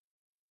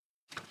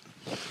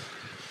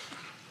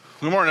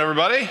Good morning,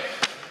 everybody.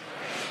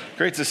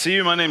 Great to see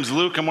you. My name's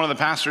Luke. I'm one of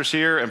the pastors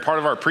here and part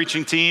of our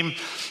preaching team,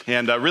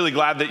 and really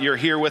glad that you're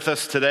here with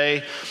us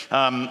today.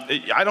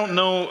 I don't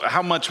know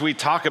how much we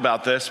talk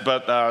about this,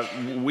 but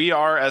we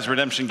are, as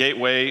Redemption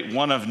Gateway,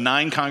 one of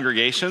 9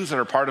 congregations that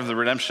are part of the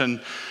Redemption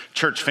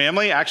Church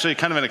family. Actually,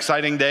 kind of an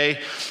exciting day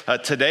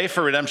today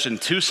for Redemption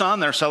Tucson.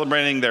 They're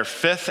celebrating their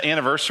 5th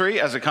anniversary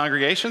as a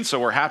congregation, so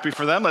we're happy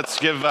for them. Let's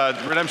give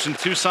Redemption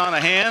Tucson a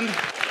hand.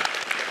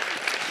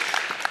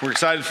 We're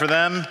excited for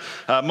them.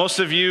 Most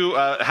of you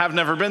have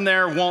never been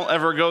there, won't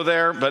ever go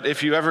there, but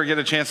if you ever get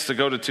a chance to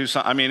go to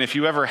Tucson, if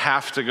you ever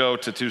have to go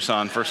to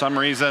Tucson for some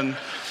reason,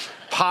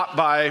 pop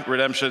by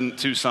Redemption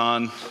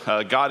Tucson.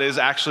 God is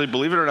actually,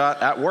 believe it or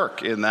not, at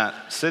work in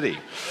that city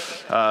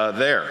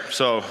there.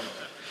 So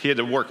he had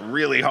to work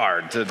really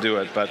hard to do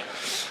it, but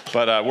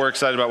we're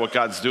excited about what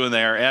God's doing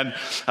there. And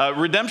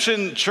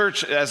Redemption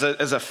Church, as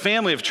a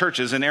family of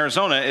churches in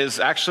Arizona, is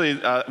actually,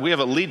 we have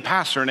a lead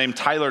pastor named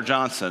Tyler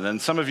Johnson.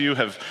 And some of you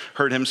have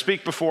heard him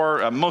speak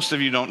before. Most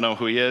of you don't know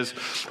who he is.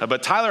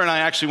 But Tyler and I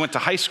actually went to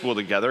high school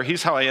together.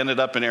 He's how I ended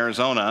up in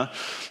Arizona.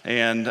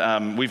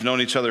 And we've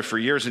known each other for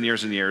years and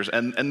years and years.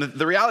 And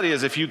the reality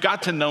is, if you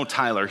got to know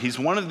Tyler, he's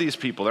one of these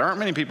people, there aren't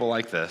many people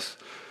like this,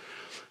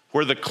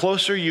 where the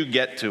closer you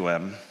get to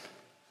him,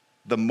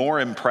 the more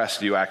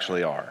impressed you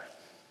actually are.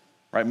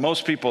 Right?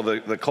 Most people,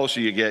 the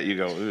closer you get, you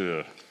go,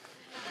 ugh.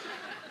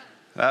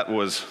 That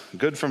was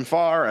good from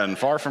far and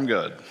far from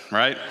good,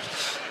 right?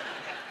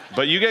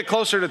 But you get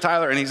closer to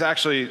Tyler, and he's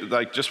actually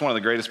like just one of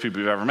the greatest people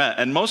you've ever met.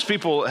 And most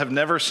people have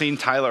never seen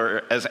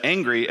Tyler as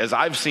angry as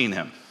I've seen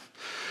him.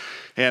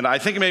 And I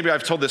think maybe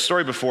I've told this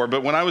story before,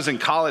 but when I was in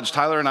college,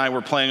 Tyler and I were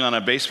playing on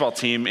a baseball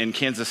team in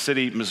Kansas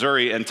City,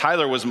 Missouri, and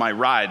Tyler was my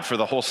ride for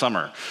the whole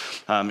summer.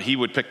 He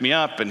would pick me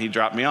up and he'd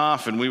drop me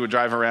off, and we would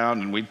drive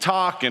around and we'd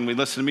talk and we'd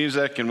listen to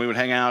music and we would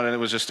hang out, and it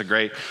was just a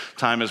great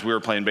time as we were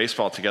playing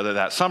baseball together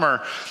that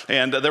summer.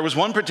 And there was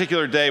one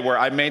particular day where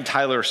I made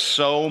Tyler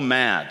so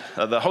mad.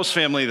 The host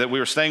family that we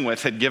were staying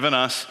with had given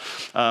us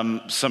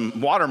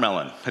some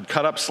watermelon, had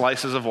cut up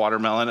slices of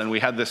watermelon, and we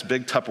had this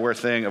big Tupperware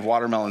thing of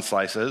watermelon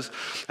slices.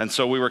 And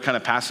so we were kind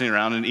of passing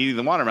around and eating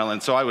the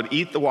watermelon. So I would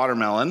eat the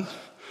watermelon,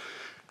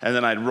 and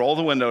then I'd roll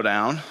the window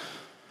down,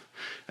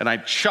 and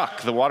I'd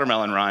chuck the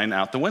watermelon rind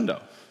out the window.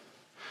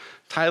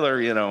 Tyler,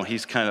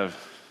 he's kind of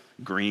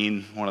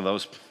green, one of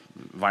those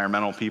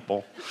environmental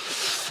people.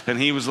 And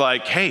he was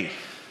like, hey,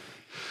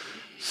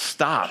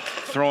 stop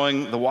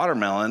throwing the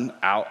watermelon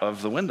out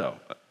of the window.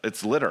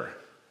 It's litter.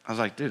 I was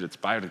like, dude, it's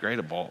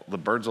biodegradable. The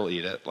birds will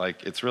eat it.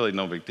 Like, it's really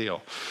no big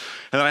deal.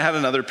 And then I had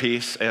another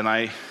piece, and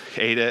I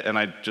ate it, and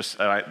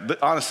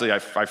honestly, I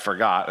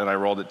forgot, and I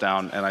rolled it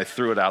down, and I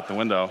threw it out the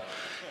window.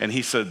 And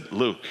he said,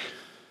 Luke,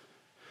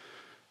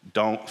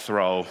 don't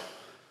throw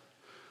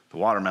the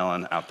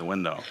watermelon out the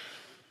window.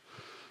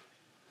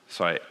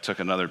 So I took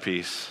another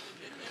piece,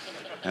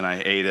 and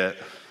I ate it,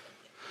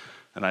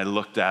 and I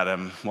looked at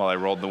him while I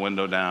rolled the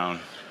window down,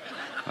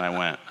 and I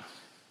went.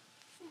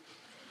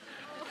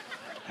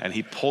 And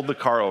he pulled the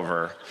car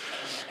over,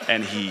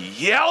 and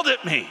he yelled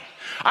at me.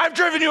 I've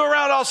driven you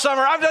around all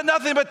summer. I've done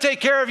nothing but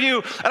take care of you.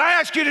 And I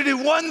ask you to do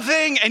one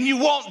thing, and you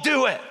won't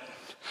do it.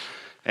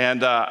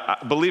 And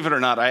believe it or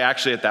not, I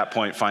actually at that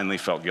point finally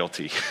felt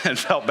guilty and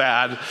felt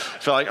bad.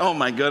 Felt like, oh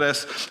my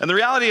goodness. And the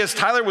reality is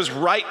Tyler was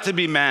right to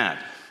be mad.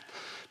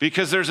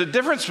 Because there's a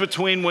difference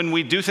between when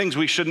we do things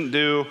we shouldn't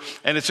do,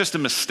 and it's just a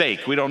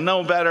mistake. We don't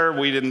know better,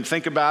 we didn't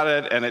think about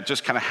it, and it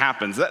just kind of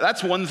happens.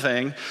 That's one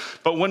thing.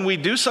 But when we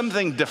do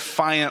something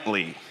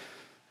defiantly,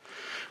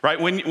 right?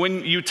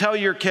 When you tell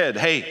your kid,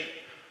 hey,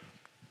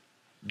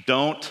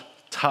 don't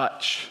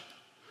touch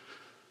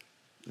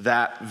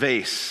that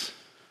vase,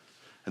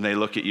 and they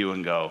look at you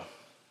and go,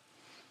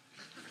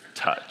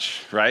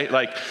 touch, right?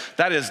 Like,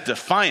 that is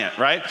defiant,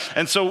 right?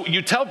 And so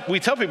we tell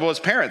people as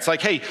parents,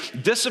 like, hey,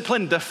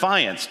 discipline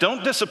defiance.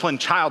 Don't discipline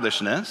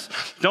childishness.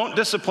 Don't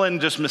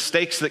discipline just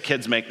mistakes that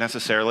kids make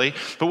necessarily.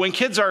 But when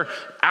kids are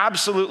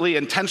absolutely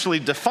intentionally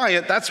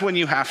defiant, that's when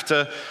you have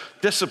to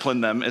discipline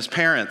them as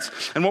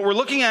parents. And what we're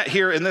looking at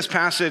here in this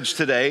passage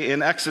today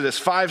in Exodus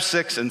 5,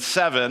 6, and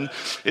 7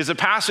 is a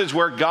passage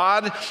where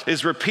God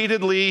is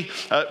repeatedly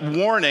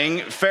warning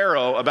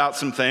Pharaoh about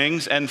some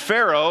things. And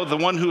Pharaoh, the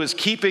one who is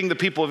keeping the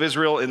people of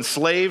Israel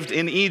enslaved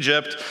in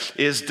Egypt,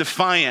 is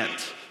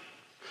defiant.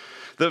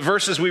 The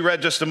verses we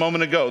read just a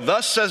moment ago.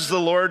 Thus says the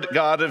Lord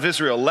God of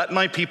Israel, let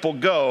my people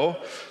go,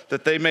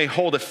 that they may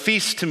hold a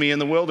feast to me in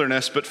the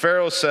wilderness. But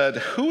Pharaoh said,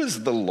 who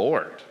is the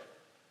Lord?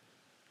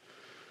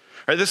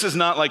 Right, this is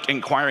not like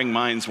inquiring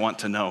minds want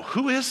to know.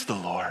 Who is the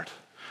Lord?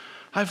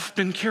 I've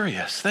been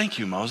curious. Thank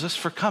you, Moses,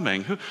 for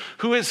coming.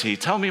 Who is he?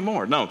 Tell me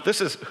more. No, this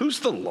is,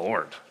 who's the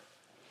Lord?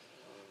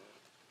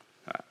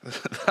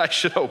 I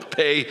should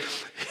obey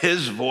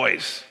his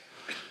voice.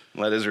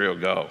 Let Israel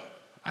go.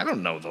 I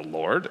don't know the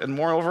Lord, and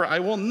moreover, I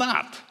will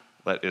not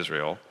let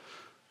Israel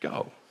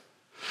go.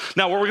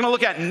 Now, what we're going to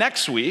look at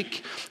next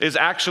week is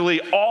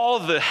actually all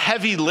the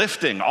heavy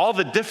lifting, all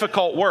the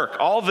difficult work,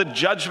 all the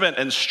judgment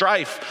and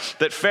strife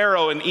that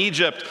Pharaoh in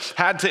Egypt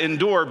had to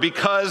endure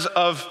because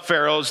of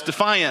Pharaoh's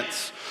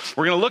defiance.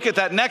 We're going to look at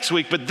that next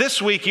week, but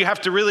this week you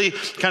have to really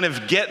kind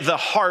of get the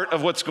heart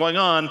of what's going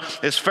on,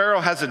 is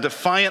Pharaoh has a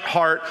defiant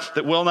heart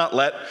that will not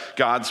let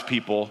God's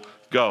people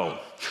go.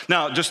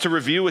 Now, just to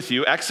review with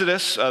you,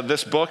 Exodus,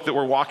 this book that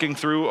we're walking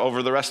through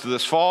over the rest of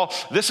this fall,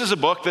 this is a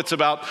book that's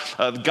about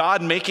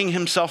God making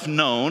himself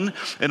known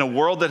in a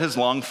world that has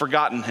long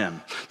forgotten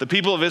him. The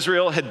people of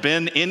Israel had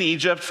been in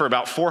Egypt for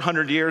about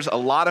 400 years. A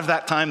lot of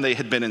that time they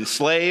had been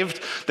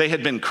enslaved. They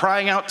had been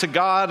crying out to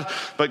God,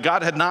 but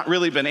God had not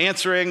really been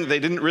answering. They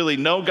didn't really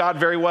know God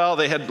very well.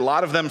 They had, a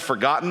lot of them,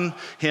 forgotten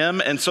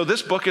him. And so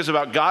this book is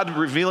about God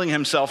revealing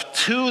himself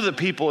to the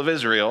people of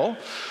Israel.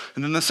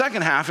 And then the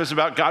second half is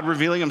about God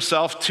revealing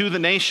himself to the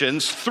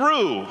nations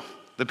through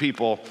the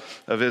people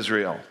of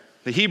Israel.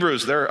 The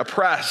Hebrews, they're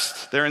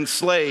oppressed, they're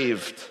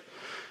enslaved,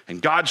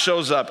 and God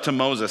shows up to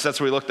Moses.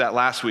 That's what we looked at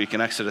last week in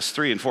Exodus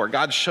 3 and 4.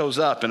 God shows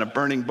up in a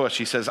burning bush.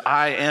 He says,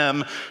 I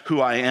am who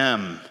I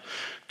am.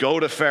 Go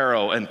to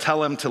Pharaoh and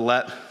tell him to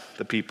let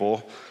the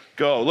people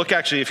go. Look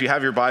actually, if you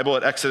have your Bible,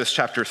 at Exodus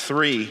chapter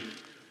 3,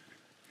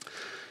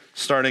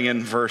 starting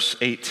in verse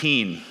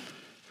 18.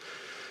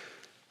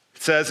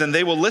 It says, and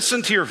they will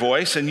listen to your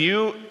voice, and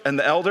you and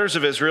the elders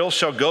of Israel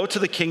shall go to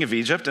the king of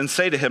Egypt and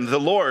say to him, the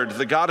Lord,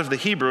 the God of the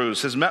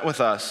Hebrews, has met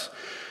with us.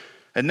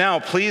 And now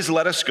please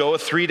let us go a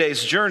 3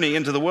 days journey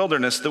into the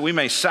wilderness that we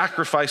may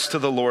sacrifice to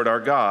the Lord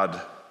our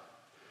God.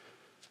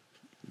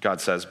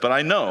 God says, but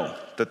I know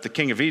that the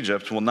king of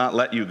Egypt will not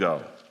let you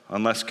go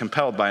unless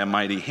compelled by a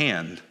mighty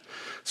hand.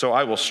 So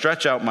I will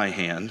stretch out my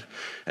hand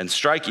and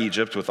strike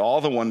Egypt with all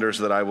the wonders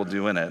that I will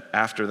do in it.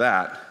 After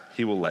that,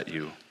 he will let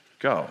you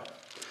go.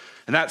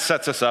 And that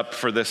sets us up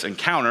for this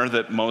encounter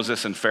that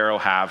Moses and Pharaoh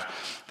have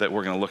that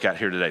we're going to look at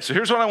here today. So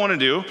here's what I want to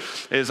do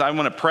is I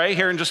want to pray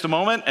here in just a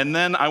moment, and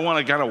then I want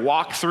to kind of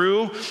walk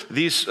through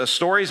these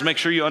stories, make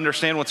sure you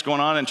understand what's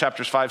going on in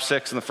chapters 5,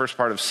 6, and the first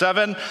part of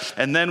 7.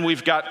 And then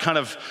we've got kind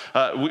of,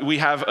 we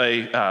have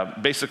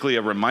basically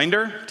a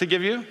reminder to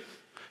give you,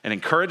 an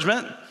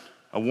encouragement,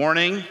 a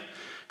warning,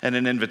 and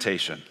an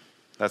invitation.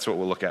 That's what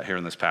we'll look at here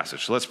in this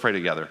passage. So let's pray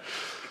together.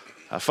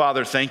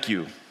 Father, thank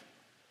you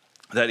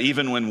that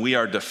even when we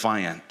are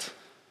defiant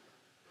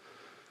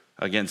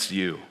against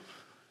you,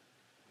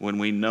 when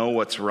we know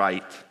what's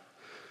right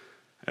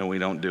and we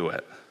don't do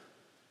it,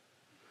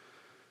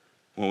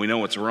 when we know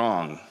what's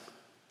wrong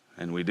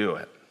and we do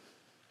it,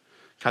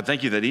 God,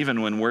 thank you that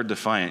even when we're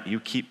defiant,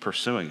 you keep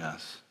pursuing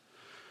us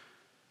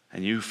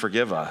and you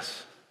forgive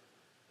us.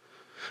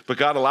 But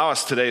God, allow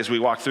us today as we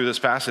walk through this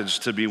passage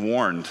to be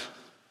warned,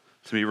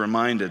 to be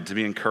reminded, to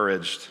be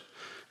encouraged,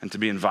 and to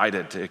be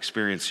invited to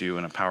experience you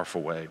in a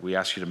powerful way. We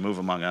ask you to move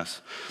among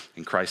us.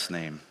 In Christ's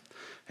name,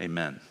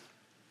 amen.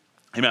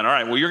 Amen. All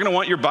right, well, you're going to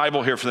want your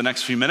Bible here for the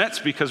next few minutes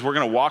because we're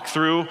going to walk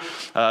through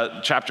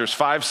chapters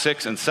 5,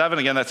 6, and 7.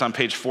 Again, that's on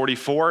page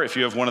 44. If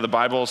you have one of the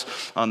Bibles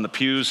on the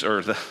pews,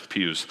 or the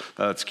pews,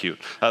 that's cute,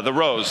 the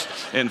rows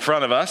in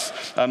front of us.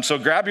 So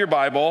grab your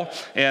Bible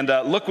and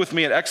look with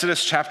me at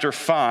Exodus chapter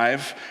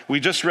 5. We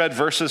just read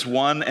verses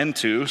 1 and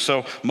 2.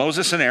 So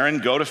Moses and Aaron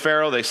go to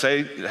Pharaoh. They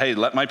say, hey,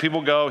 let my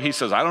people go. He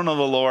says, I don't know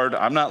the Lord.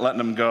 I'm not letting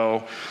them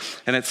go.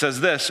 And it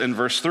says this in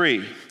verse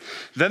 3.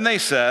 Then they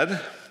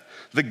said,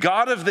 the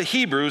God of the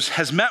Hebrews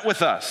has met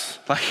with us.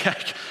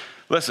 Like,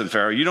 listen,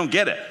 Pharaoh, you don't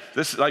get it.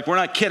 This, like, we're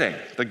not kidding.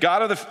 The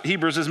God of the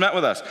Hebrews has met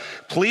with us.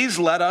 Please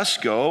let us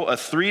go a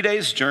 3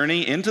 days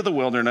journey into the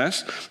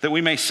wilderness that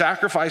we may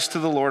sacrifice to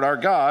the Lord our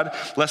God,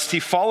 lest he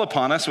fall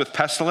upon us with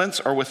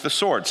pestilence or with the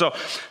sword. So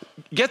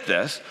get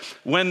this.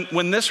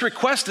 When this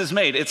request is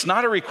made, it's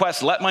not a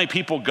request, let my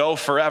people go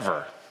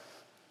forever.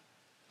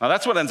 Now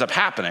that's what ends up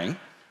happening.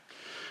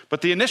 But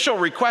the initial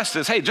request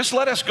is, hey, just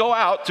let us go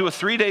out to a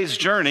 3 days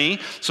journey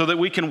so that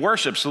we can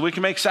worship, so that we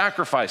can make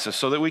sacrifices,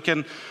 so that we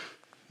can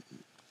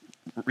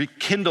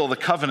rekindle the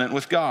covenant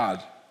with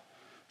God.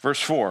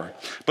 Verse 4,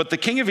 but the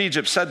king of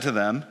Egypt said to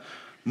them,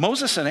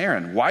 Moses and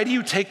Aaron, why do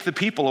you take the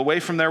people away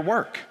from their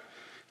work?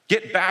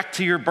 Get back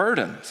to your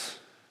burdens.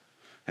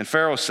 And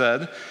Pharaoh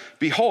said,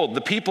 behold,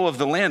 the people of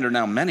the land are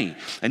now many,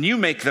 and you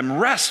make them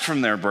rest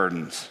from their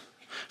burdens.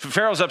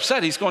 Pharaoh's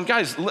upset. He's going,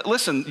 guys,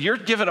 listen, you're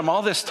giving them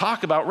all this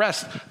talk about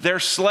rest. They're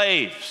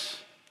slaves.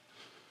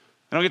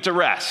 They don't get to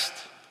rest.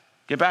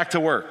 Get back to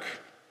work.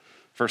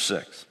 Verse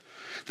 6.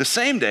 The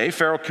same day,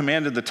 Pharaoh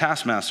commanded the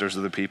taskmasters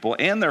of the people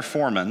and their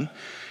foremen,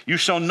 you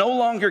shall no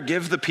longer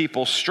give the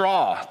people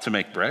straw to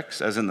make bricks,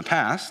 as in the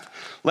past.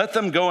 Let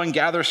them go and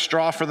gather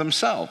straw for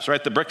themselves,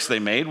 right? The bricks they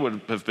made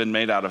would have been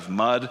made out of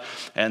mud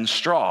and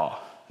straw.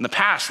 In the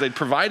past, they'd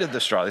provided the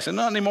straw. They said,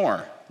 not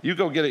anymore. You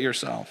go get it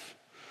yourself.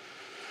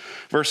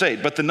 Verse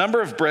 8, but the number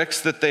of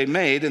bricks that they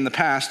made in the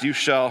past you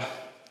shall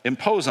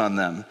impose on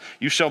them.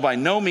 You shall by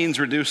no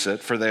means reduce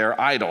it, for they are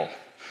idle.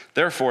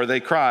 Therefore they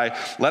cry,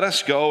 let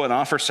us go and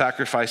offer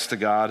sacrifice to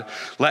God.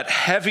 Let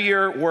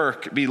heavier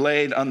work be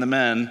laid on the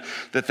men,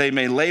 that they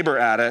may labor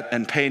at it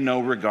and pay no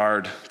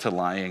regard to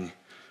lying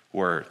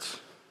words.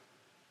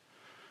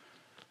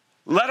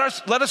 Let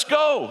us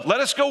go.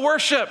 Let us go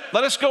worship.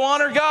 Let us go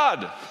honor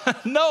God.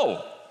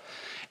 No.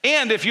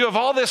 And if you have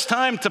all this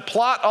time to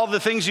plot all the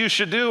things you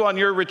should do on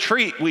your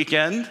retreat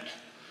weekend,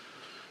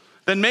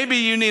 then maybe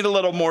you need a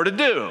little more to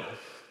do.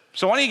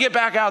 So why don't you get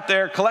back out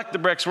there, collect the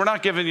bricks. We're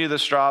not giving you the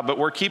straw, but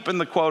we're keeping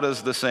the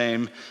quotas the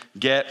same.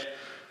 Get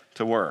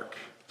to work.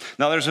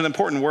 Now there's an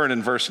important word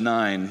in verse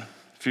 9.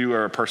 If you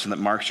are a person that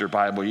marks your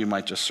Bible, you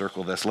might just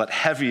circle this. Let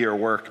heavier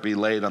work be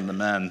laid on the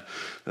men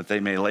that they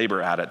may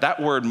labor at it.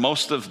 That word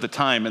most of the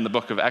time in the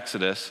book of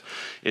Exodus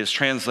is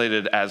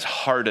translated as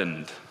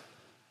hardened.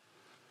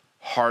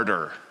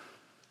 Harder.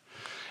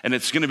 And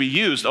it's going to be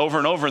used over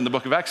and over in the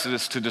book of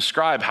Exodus to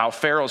describe how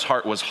Pharaoh's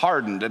heart was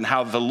hardened and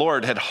how the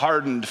Lord had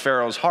hardened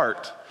Pharaoh's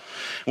heart.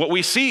 What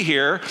we see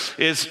here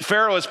is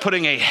Pharaoh is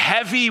putting a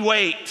heavy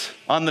weight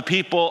on the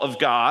people of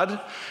God,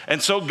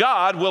 and so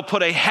God will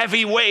put a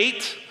heavy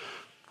weight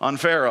on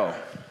Pharaoh.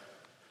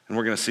 And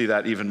we're going to see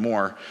that even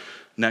more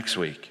next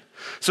week.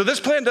 So this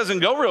plan doesn't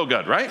go real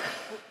good, right?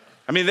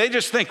 I mean, they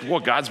just think,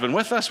 well, God's been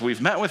with us.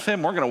 We've met with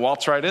him. We're going to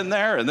waltz right in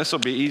there, and this will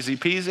be easy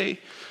peasy.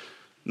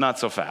 Not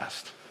so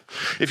fast.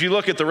 If you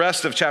look at the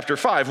rest of chapter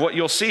 5, what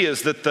you'll see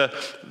is that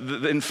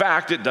in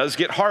fact, it does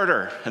get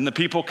harder, and the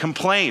people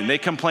complain. They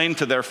complain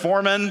to their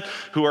foremen,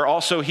 who are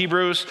also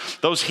Hebrews.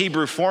 Those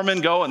Hebrew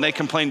foremen go and they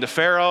complain to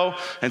Pharaoh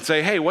and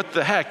say, hey, what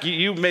the heck?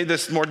 You made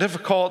this more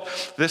difficult.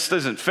 This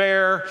isn't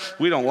fair.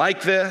 We don't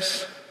like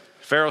this.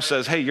 Pharaoh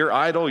says, hey, you're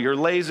idle. You're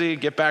lazy.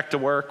 Get back to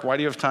work. Why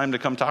do you have time to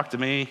come talk to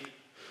me?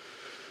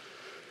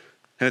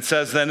 And it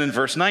says then in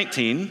verse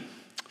 19,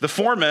 the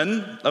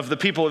foremen of the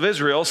people of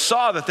Israel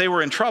saw that they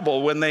were in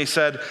trouble when they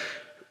said,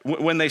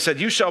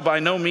 you shall by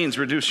no means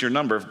reduce your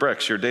number of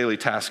bricks, your daily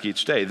task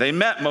each day. They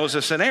met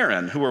Moses and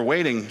Aaron, who were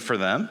waiting for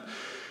them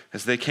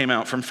as they came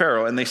out from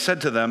Pharaoh. And they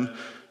said to them,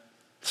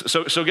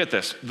 so get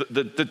this,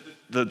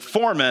 the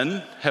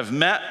foremen have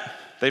met,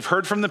 they've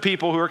heard from the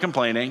people who are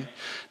complaining.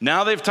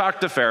 Now they've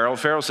talked to Pharaoh.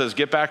 Pharaoh says,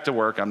 get back to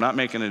work. I'm not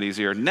making it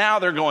easier. Now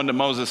they're going to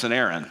Moses and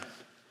Aaron.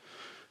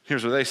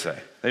 Here's what they say.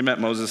 They met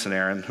Moses and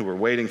Aaron, who were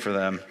waiting for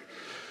them.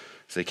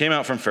 So they came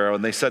out from Pharaoh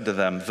and they said to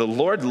them, the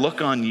Lord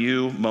look on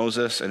you,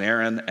 Moses and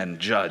Aaron, and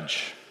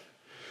judge,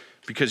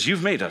 because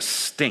you've made us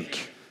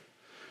stink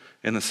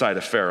in the sight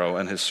of Pharaoh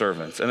and his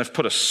servants, and have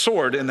put a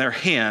sword in their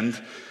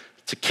hand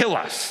to kill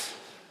us.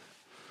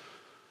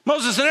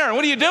 Moses and Aaron,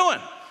 what are you doing?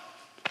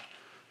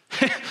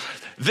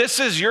 This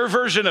is your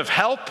version of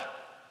help?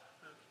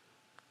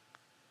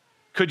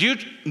 Could you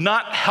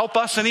not help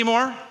us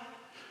anymore?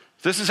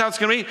 This is how it's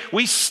going to be.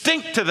 We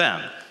stink to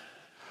them.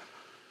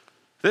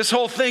 This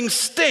whole thing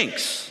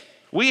stinks.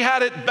 We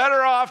had it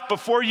better off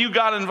before you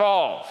got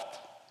involved.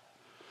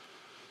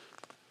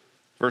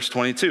 Verse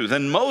 22,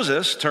 then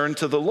Moses turned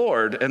to the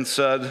Lord and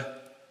said,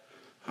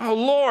 oh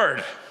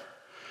Lord,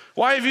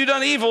 why have you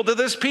done evil to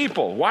this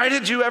people? Why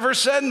did you ever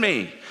send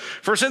me?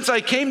 For since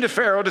I came to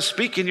Pharaoh to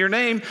speak in your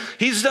name,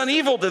 he's done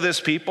evil to this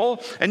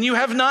people, and you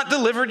have not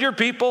delivered your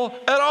people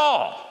at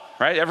all.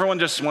 Right? Everyone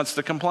just wants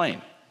to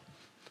complain.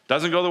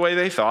 Doesn't go the way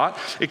they thought.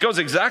 It goes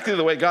exactly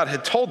the way God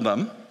had told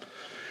them.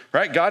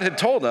 Right? God had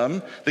told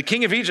them, the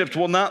king of Egypt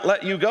will not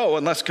let you go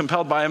unless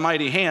compelled by a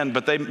mighty hand,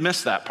 but they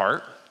missed that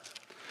part.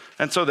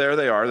 And so there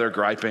they are, they're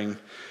griping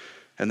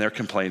and they're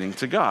complaining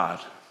to God.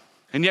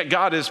 And yet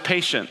God is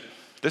patient.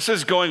 This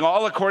is going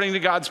all according to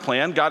God's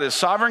plan. God is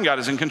sovereign, God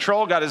is in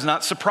control, God is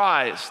not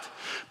surprised.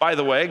 By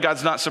the way,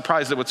 God's not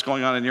surprised at what's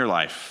going on in your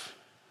life.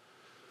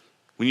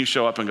 When you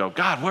show up and go,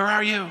 God, where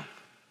are you?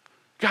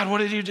 God, what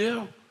did you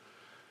do?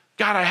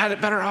 God, I had it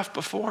better off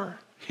before.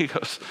 He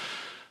goes,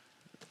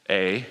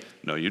 A,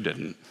 no, you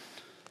didn't.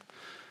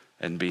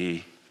 And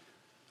B,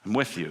 I'm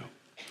with you.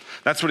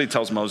 That's what he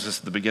tells Moses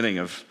at the beginning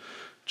of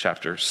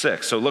chapter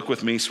 6. So look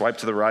with me, swipe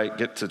to the right,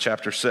 get to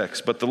chapter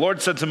 6. But the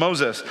Lord said to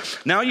Moses,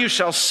 now you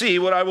shall see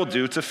what I will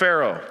do to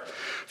Pharaoh.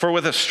 For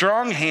with a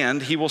strong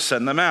hand he will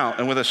send them out,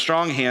 and with a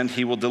strong hand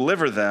he will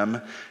deliver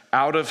them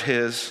out of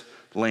his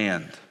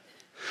land.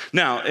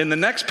 Now, in the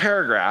next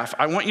paragraph,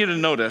 I want you to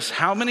notice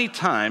how many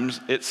times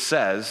it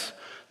says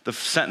the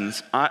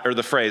sentence, or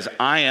the phrase,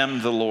 I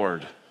am the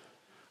Lord.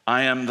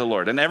 I am the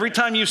Lord. And every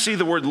time you see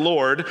the word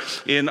Lord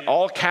in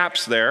all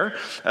caps there,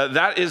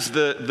 that is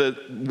the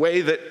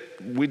way that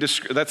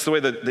that's the way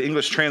that the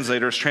English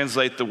translators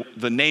translate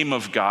the name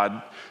of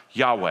God,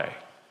 Yahweh.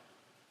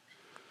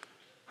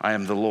 I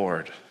am the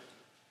Lord.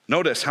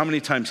 Notice how many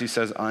times he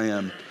says, I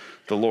am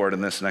the Lord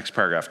in this next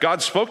paragraph.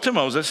 God spoke to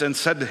Moses and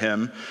said to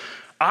him,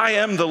 I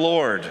am the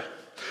Lord.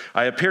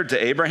 I appeared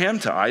to Abraham,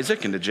 to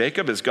Isaac, and to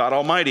Jacob as God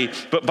Almighty,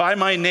 but by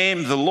my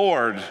name, the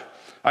Lord,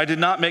 I did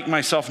not make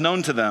myself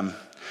known to them.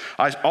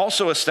 I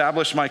also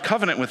established my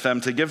covenant with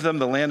them to give them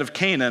the land of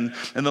Canaan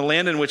and the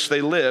land in which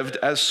they lived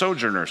as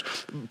sojourners.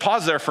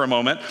 Pause there for a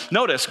moment.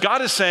 Notice,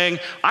 God is saying,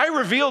 I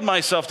revealed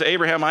myself to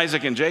Abraham,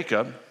 Isaac, and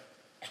Jacob.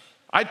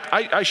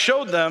 I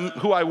showed them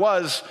who I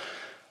was,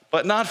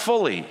 but not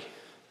fully.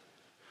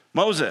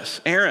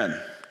 Moses, Aaron,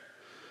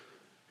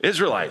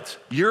 Israelites,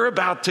 you're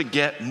about to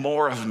get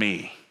more of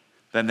me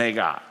than they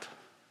got.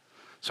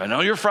 So I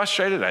know you're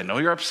frustrated. I know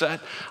you're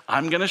upset.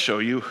 I'm going to show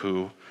you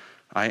who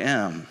I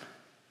am.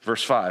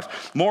 Verse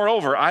 5,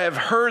 moreover, I have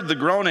heard the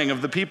groaning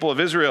of the people of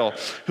Israel,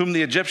 whom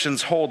the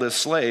Egyptians hold as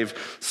slaves,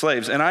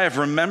 and I have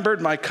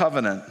remembered my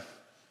covenant.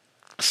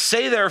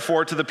 Say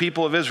therefore to the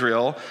people of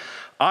Israel,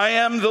 I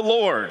am the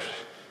Lord,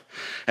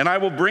 and I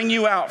will bring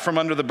you out from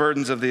under the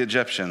burdens of the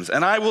Egyptians,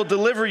 and I will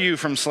deliver you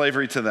from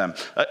slavery to them.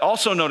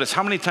 Also notice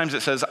how many times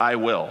it says, I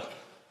will.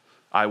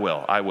 I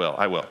will, I will,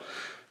 I will.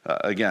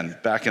 Again,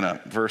 backing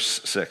up,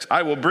 verse 6.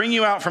 I will bring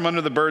you out from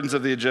under the burdens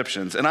of the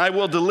Egyptians, and I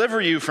will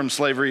deliver you from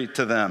slavery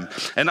to them.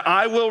 And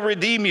I will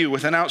redeem you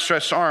with an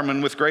outstretched arm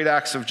and with great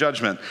acts of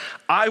judgment.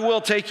 I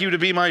will take you to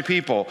be my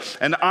people,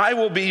 and I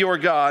will be your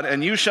God,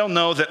 and you shall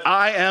know that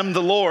I am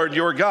the Lord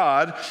your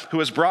God, who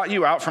has brought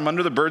you out from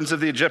under the burdens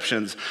of the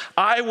Egyptians.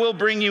 I will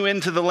bring you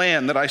into the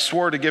land that I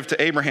swore to give to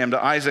Abraham,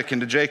 to Isaac,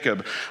 and to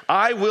Jacob.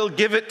 I will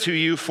give it to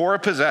you for a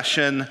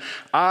possession.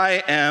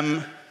 I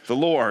am the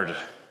Lord.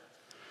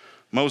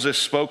 Moses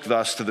spoke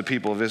thus to the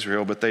people of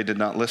Israel, but they did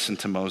not listen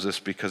to Moses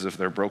because of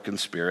their broken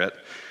spirit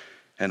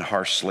and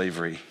harsh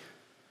slavery.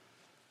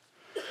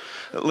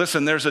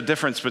 Listen, there's a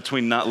difference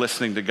between not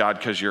listening to God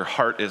because your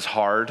heart is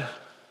hard.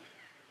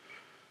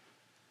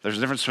 There's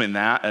a difference between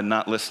that and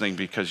not listening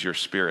because your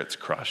spirit's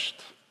crushed.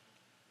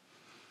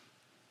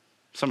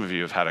 Some of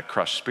you have had a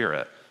crushed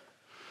spirit.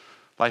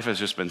 Life has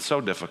just been so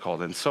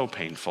difficult and so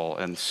painful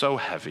and so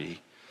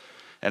heavy,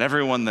 and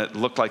everyone that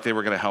looked like they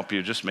were going to help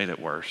you just made it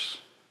worse.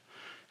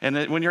 And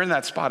when you're in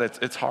that spot,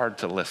 it's hard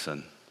to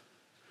listen,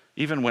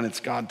 even when it's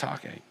God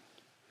talking.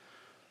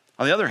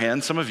 On the other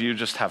hand, some of you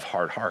just have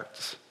hard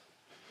hearts.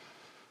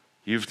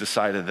 You've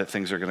decided that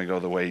things are going to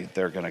go the way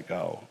they're going to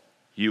go.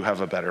 You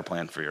have a better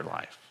plan for your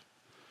life.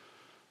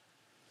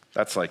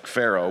 That's like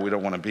Pharaoh. We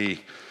don't want to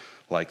be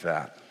like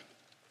that.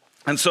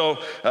 And so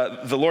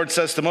the Lord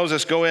says to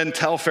Moses, go in,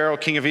 tell Pharaoh,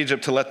 king of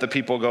Egypt, to let the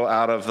people go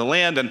out of the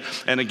land.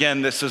 And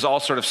again, this is all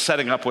sort of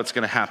setting up what's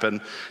going to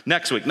happen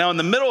next week. Now, in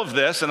the middle of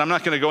this, and I'm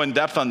not going to go in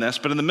depth on this,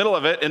 but in the middle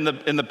of it, in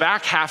the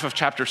back half of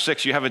chapter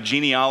 6, you have a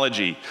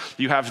genealogy.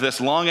 You have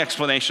this long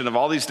explanation of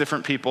all these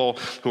different people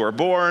who are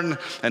born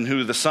and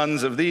who the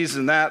sons of these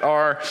and that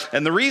are.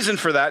 And the reason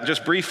for that,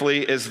 just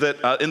briefly, is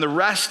that in the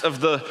rest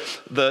of the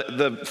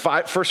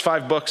first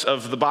 5 books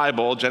of the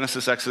Bible,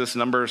 Genesis, Exodus,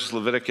 Numbers,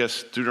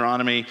 Leviticus,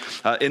 Deuteronomy,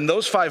 in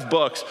those 5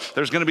 books,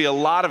 there's going to be a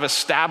lot of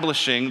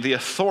establishing the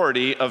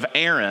authority of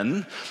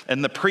Aaron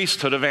and the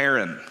priesthood of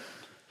Aaron.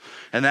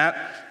 And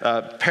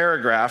that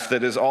paragraph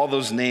that is all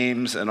those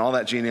names and all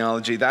that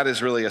genealogy, that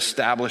is really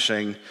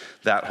establishing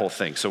that whole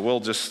thing. So we'll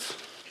just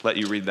let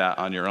you read that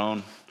on your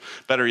own.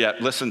 Better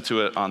yet, listen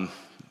to it on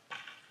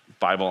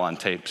Bible on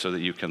tape so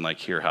that you can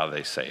hear how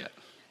they say it.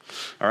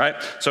 All right,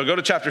 so go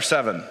to chapter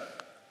 7.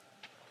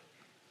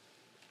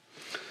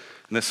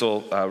 And this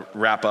will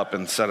wrap up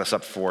and set us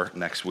up for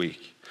next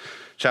week.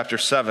 Chapter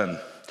 7.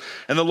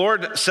 And the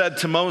Lord said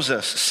to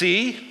Moses,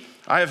 see,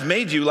 I have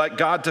made you like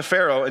God to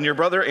Pharaoh, and your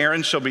brother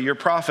Aaron shall be your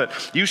prophet.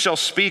 You shall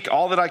speak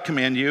all that I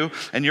command you,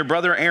 and your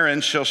brother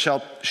Aaron shall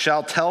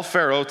tell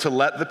Pharaoh to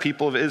let the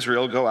people of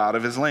Israel go out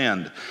of his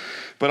land.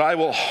 But I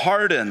will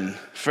harden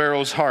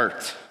Pharaoh's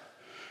heart.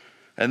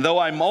 And though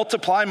I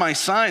multiply my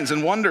signs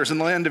and wonders in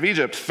the land of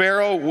Egypt,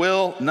 Pharaoh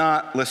will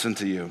not listen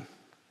to you.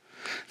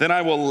 Then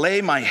I will lay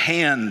my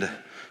hand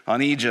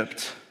on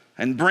Egypt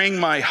and bring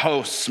my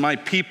hosts, my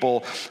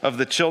people of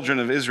the children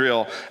of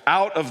Israel,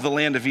 out of the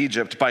land of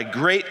Egypt by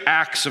great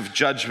acts of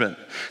judgment.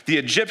 The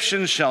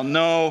Egyptians shall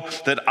know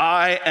that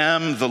I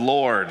am the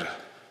Lord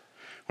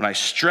when I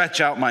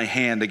stretch out my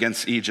hand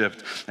against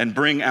Egypt and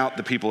bring out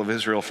the people of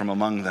Israel from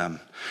among them.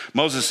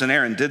 Moses and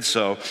Aaron did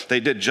so. They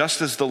did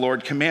just as the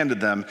Lord commanded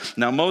them.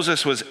 Now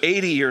Moses was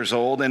 80 years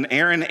old and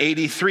Aaron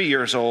 83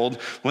 years old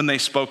when they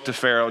spoke to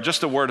Pharaoh.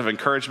 Just a word of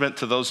encouragement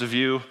to those of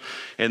you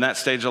in that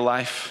stage of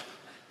life.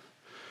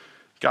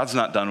 God's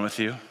not done with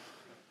you.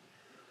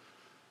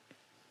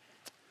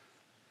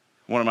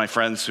 One of my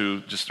friends who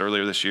just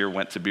earlier this year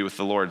went to be with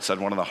the Lord said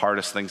one of the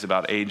hardest things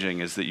about aging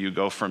is that you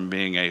go from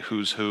being a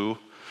who's who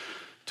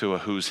to a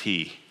who's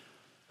he.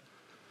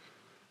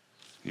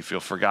 You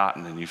feel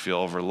forgotten and you feel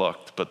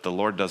overlooked, but the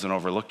Lord doesn't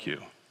overlook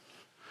you,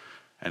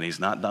 and he's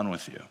not done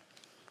with you.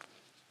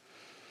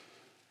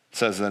 It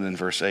says then in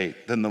verse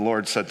 8, then the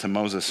Lord said to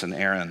Moses and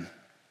Aaron,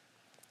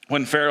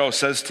 when Pharaoh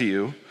says to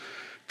you,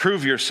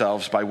 prove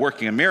yourselves by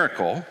working a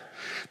miracle,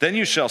 then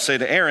you shall say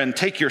to Aaron,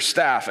 take your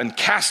staff and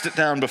cast it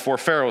down before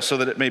Pharaoh so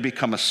that it may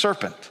become a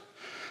serpent.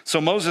 So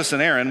Moses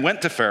and Aaron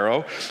went to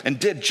Pharaoh and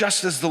did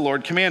just as the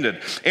Lord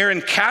commanded. Aaron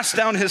cast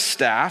down his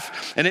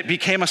staff and it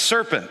became a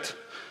serpent.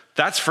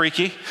 That's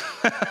freaky.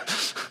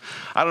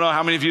 I don't know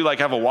how many of you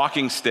have a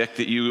walking stick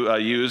that you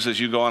use as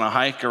you go on a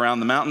hike around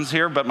the mountains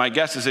here, but my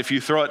guess is if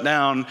you throw it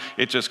down,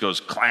 it just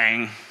goes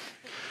clang.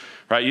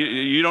 Right?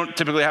 You don't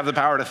typically have the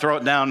power to throw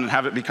it down and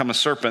have it become a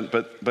serpent,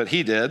 but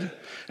he did.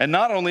 And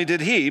not only did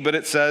he, but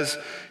it says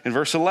in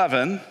verse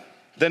 11,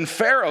 then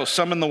Pharaoh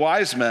summoned the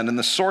wise men and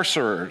the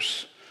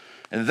sorcerers,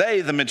 and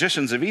they, the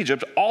magicians of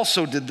Egypt,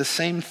 also did the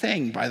same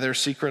thing by their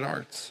secret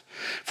arts.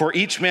 For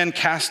each man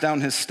cast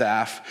down his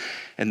staff,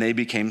 and they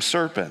became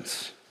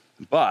serpents.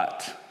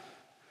 But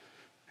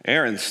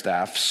Aaron's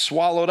staff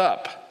swallowed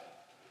up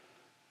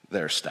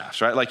their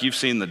staffs, right? Like you've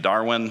seen the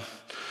Darwin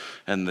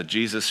and the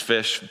Jesus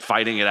fish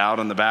fighting it out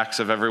on the backs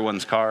of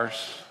everyone's cars,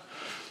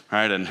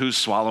 right? And who's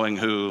swallowing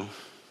who?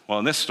 Well,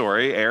 in this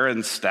story,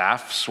 Aaron's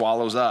staff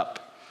swallows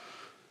up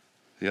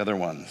the other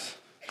ones.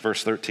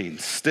 Verse 13,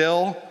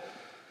 still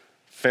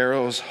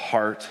Pharaoh's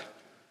heart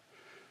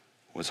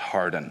was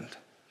hardened,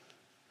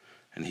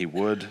 and he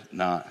would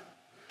not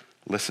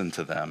listen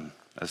to them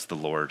as the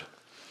Lord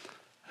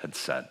had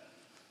said.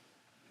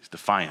 He's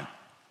defiant.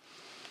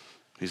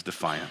 He's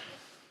defiant.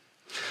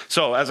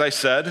 So, as I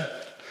said,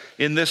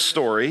 in this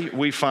story,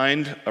 we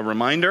find a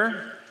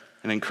reminder,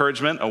 an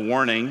encouragement, a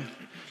warning,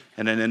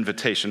 and an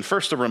invitation.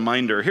 First, a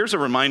reminder. Here's a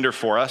reminder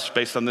for us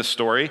based on this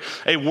story.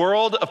 A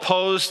world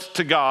opposed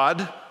to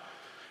God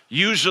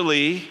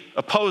usually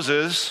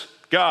opposes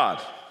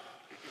God.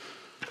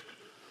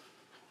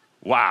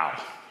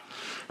 Wow.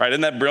 Right,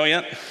 isn't that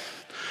brilliant?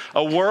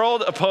 A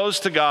world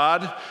opposed to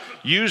God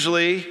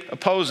usually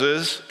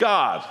opposes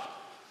God.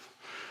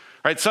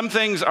 Right, some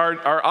things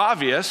are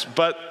obvious,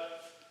 but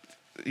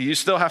you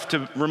still have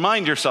to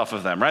remind yourself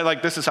of them, right?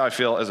 Like this is how I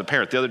feel as a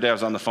parent. The other day I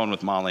was on the phone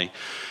with Molly,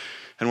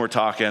 and we're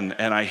talking,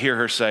 and I hear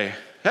her say,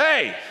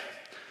 "Hey,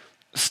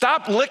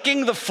 stop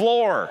licking the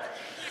floor."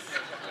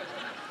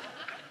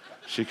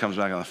 She comes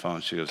back on the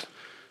phone, she goes,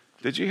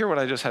 "Did you hear what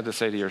I just had to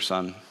say to your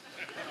son?"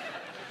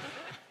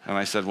 And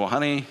I said, "Well,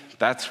 honey,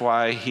 that's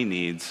why he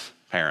needs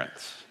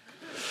parents,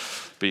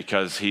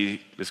 because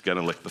he is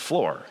gonna lick the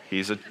floor.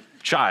 He's a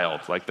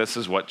child, like this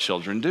is what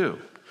children do."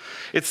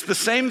 It's the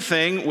same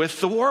thing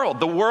with the world.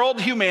 The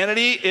world,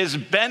 humanity, is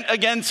bent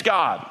against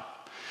God.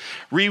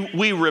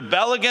 We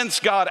rebel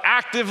against God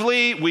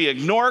actively. We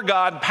ignore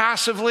God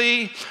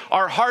passively.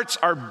 Our hearts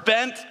are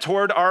bent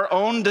toward our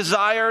own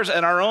desires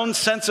and our own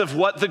sense of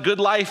what the good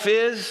life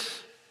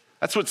is.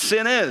 That's what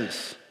sin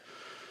is.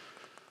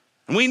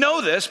 And we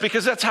know this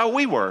because that's how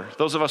we were,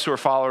 those of us who are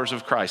followers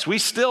of Christ. We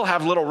still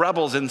have little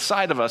rebels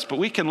inside of us, but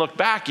we can look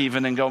back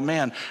even and go,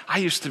 man, I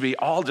used to be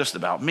all just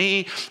about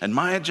me and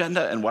my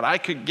agenda and what I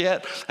could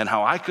get and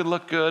how I could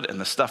look good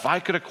and the stuff I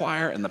could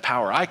acquire and the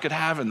power I could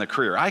have and the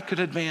career I could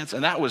advance.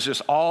 And that was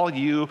just all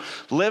you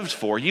lived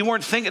for. You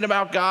weren't thinking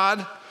about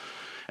God.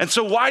 And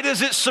so why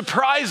does it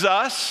surprise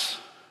us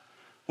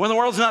when the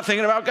world's not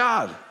thinking about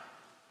God?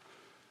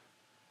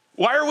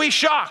 Why are we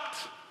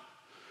shocked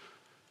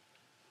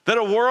that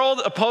a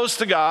world opposed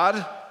to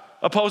God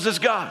opposes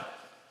God?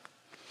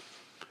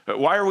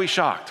 Why are we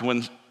shocked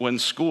when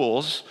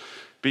schools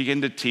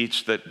begin to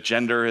teach that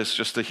gender is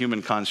just a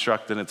human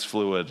construct and it's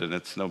fluid and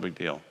it's no big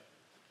deal?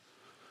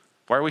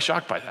 Why are we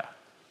shocked by that?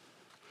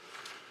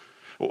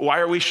 Why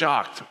are we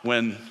shocked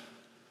when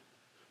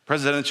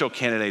presidential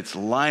candidates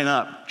line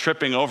up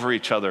tripping over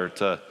each other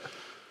to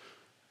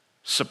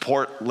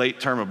support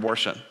late-term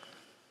abortion?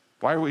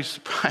 Why are we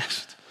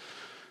surprised?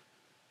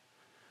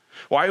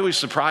 Why are we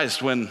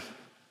surprised when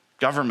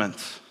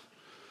governments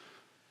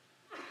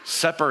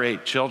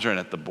separate children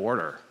at the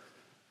border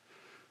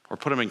or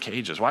put them in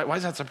cages? Why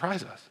does that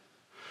surprise us?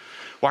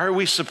 Why are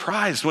we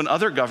surprised when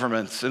other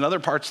governments in other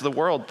parts of the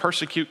world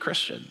persecute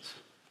Christians?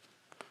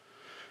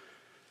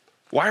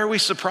 Why are we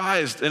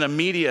surprised in a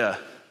media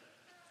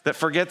that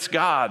forgets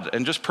God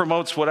and just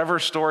promotes whatever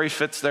story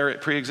fits their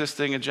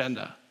pre-existing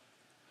agenda?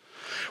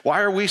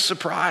 Why are we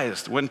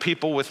surprised when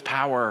people with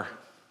power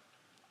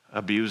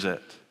abuse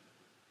it?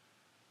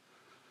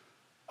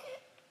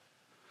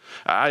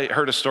 I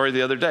heard a story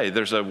the other day.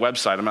 There's a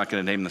website, I'm not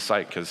going to name the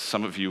site because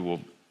some of you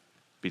will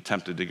be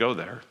tempted to go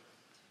there.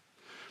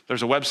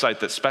 There's a website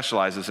that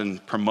specializes in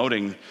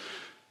promoting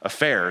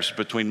affairs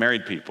between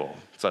married people.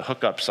 It's a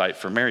hookup site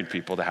for married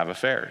people to have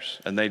affairs.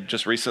 And they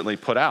just recently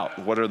put out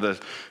what are the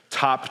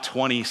top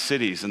 20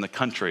 cities in the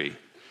country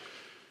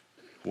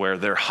where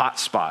they're hot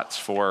spots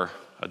for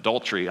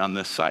adultery on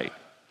this site.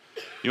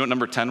 You know what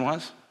number 10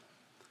 was?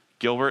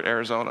 Gilbert,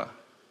 Arizona.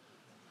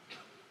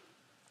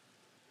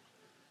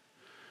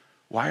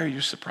 Why are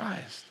you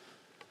surprised?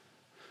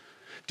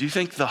 Do you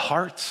think the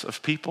hearts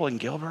of people in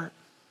Gilbert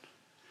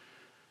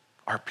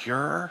are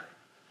purer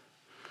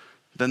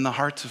than the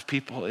hearts of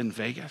people in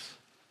Vegas?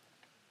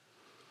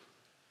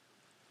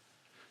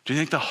 Do you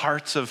think the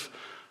hearts of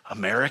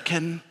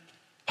American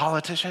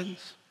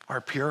politicians are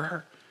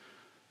purer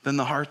than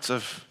the hearts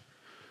of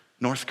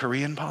North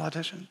Korean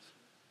politicians?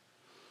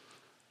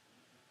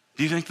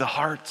 Do you think the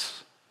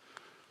hearts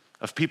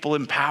of people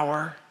in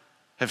power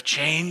have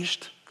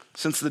changed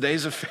since the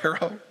days of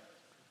Pharaoh?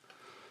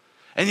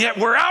 And yet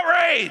we're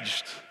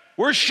outraged.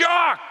 We're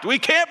shocked. We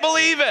can't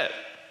believe it.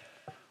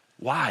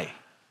 Why?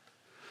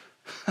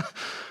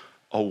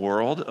 A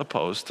world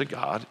opposed to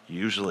God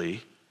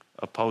usually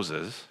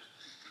opposes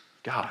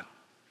God.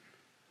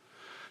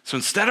 So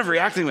instead of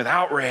reacting with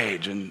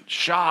outrage and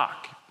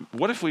shock,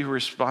 what if we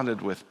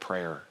responded with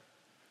prayer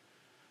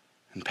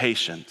and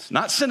patience?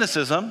 Not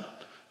cynicism,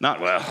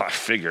 not, well, I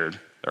figured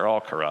they're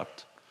all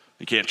corrupt.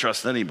 You can't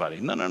trust anybody.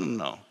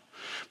 No.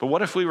 But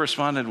what if we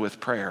responded with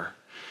prayer,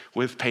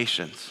 with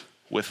patience,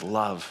 with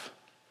love,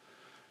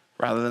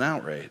 rather than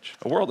outrage?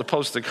 A world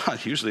opposed to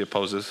God usually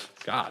opposes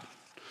God.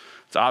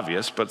 It's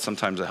obvious, but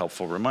sometimes a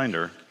helpful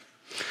reminder.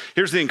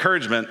 Here's the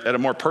encouragement at a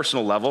more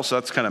personal level, so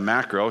that's kind of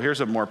macro.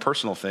 Here's a more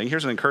personal thing.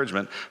 Here's an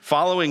encouragement.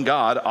 Following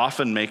God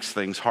often makes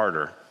things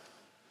harder.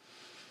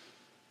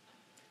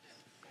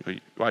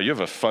 Wow, you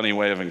have a funny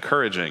way of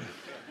encouraging.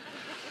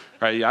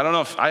 Right? I don't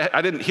know if,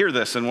 I didn't hear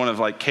this in one of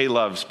like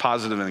K-Love's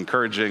positive and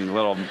encouraging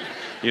little,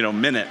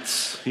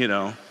 minutes,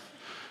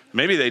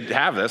 Maybe they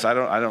have this.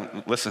 I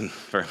don't listen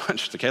very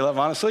much to K-Love,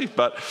 honestly,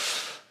 but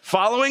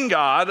following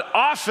God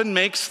often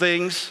makes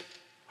things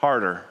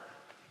harder.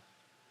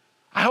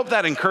 I hope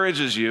that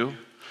encourages you,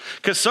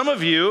 because some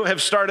of you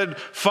have started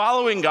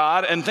following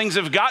God and things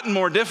have gotten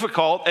more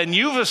difficult, and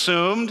you've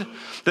assumed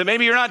that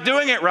maybe you're not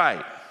doing it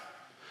right,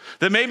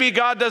 that maybe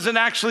God doesn't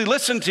actually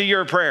listen to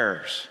your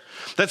prayers,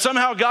 that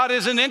somehow God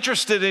isn't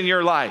interested in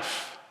your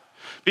life,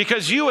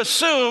 because you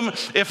assume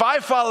if I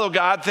follow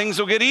God, things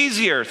will get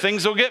easier,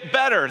 things will get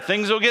better,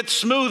 things will get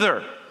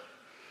smoother.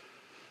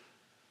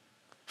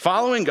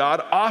 Following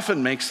God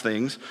often makes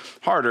things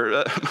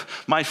harder.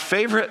 My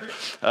favorite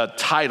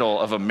title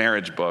of a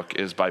marriage book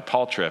is by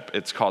Paul Tripp.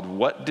 It's called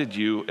What Did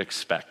You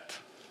Expect?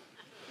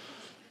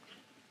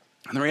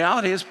 And the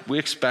reality is we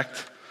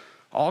expect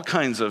all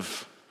kinds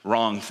of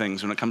wrong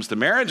things when it comes to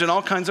marriage and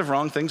all kinds of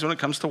wrong things when it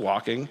comes to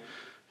walking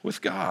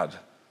with God.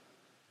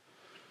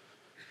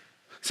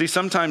 See,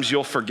 sometimes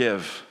you'll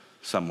forgive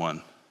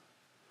someone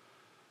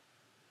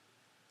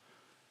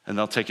and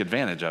they'll take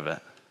advantage of it.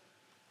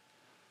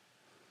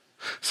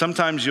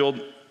 Sometimes you'll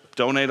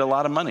donate a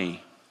lot of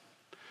money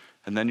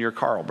and then your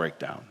car will break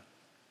down.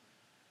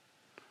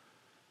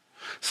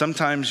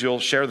 Sometimes you'll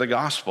share the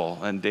gospel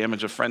and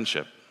damage a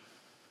friendship.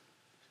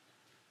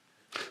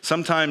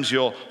 Sometimes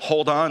you'll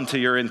hold on to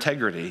your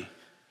integrity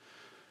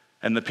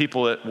and the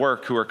people at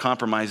work who are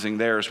compromising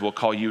theirs will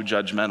call you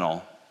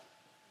judgmental.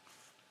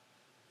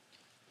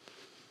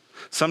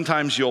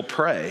 Sometimes you'll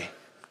pray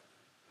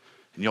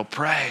and you'll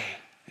pray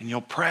and you'll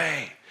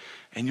pray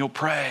and you'll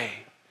pray.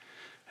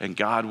 And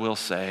God will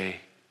say,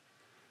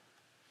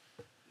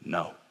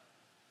 no.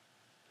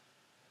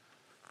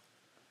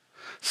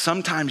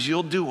 Sometimes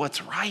you'll do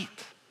what's right,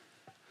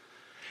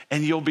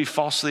 and you'll be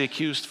falsely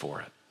accused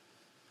for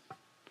it.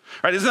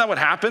 Right? Isn't that what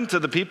happened to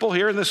the people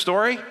here in this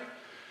story?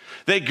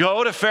 They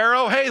go to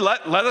Pharaoh, hey,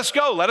 let us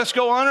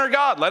go honor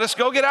God, let us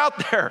go get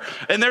out there.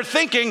 And they're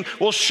thinking,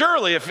 well,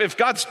 surely if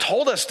God's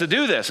told us to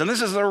do this, and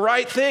this is the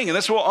right thing, and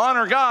this will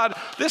honor God,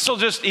 this will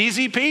just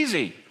easy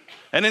peasy.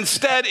 And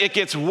instead, it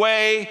gets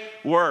way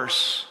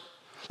worse.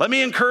 Let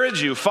me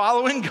encourage you,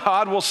 following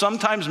God will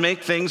sometimes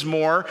make things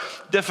more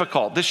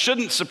difficult. This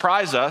shouldn't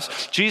surprise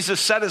us. Jesus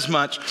said as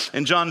much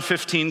in John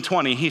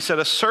 15:20. He said,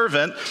 a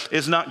servant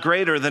is not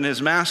greater than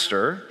his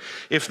master.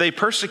 If they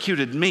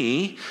persecuted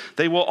me,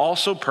 they will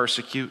also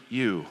persecute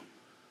you.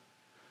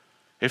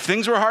 If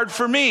things were hard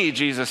for me,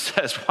 Jesus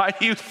says, why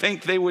do you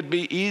think they would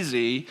be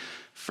easy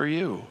for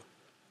you?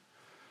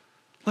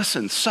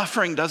 Listen,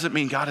 suffering doesn't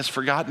mean God has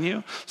forgotten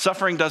you.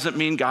 Suffering doesn't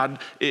mean God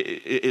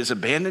is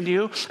abandoned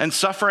you. And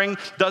suffering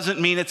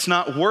doesn't mean it's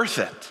not worth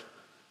it.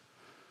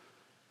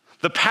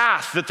 The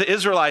path that the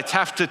Israelites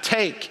have to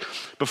take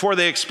before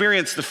they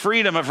experience the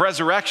freedom of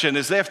resurrection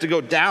is they have to go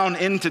down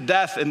into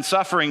death and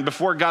suffering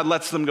before God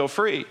lets them go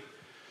free.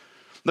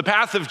 The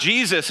path of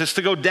Jesus is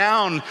to go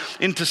down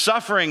into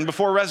suffering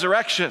before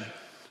resurrection.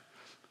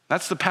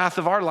 That's the path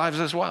of our lives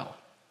as well.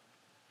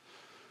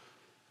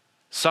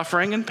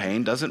 Suffering and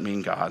pain doesn't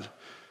mean God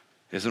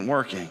isn't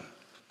working.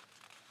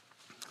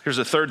 Here's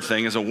a third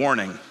thing as a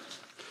warning,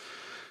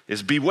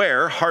 is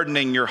beware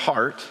hardening your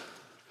heart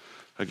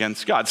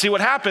against God. See, what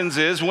happens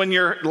is when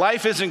your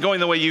life isn't going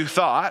the way you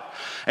thought,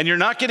 and you're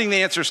not getting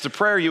the answers to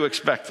prayer you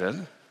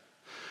expected,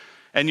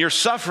 and you're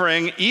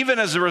suffering even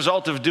as a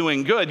result of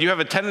doing good, you have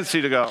a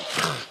tendency to go,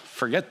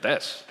 forget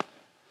this.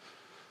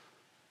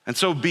 And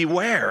so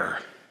beware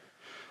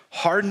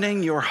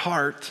hardening your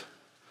heart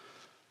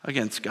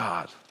against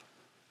God.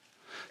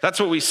 That's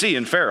what we see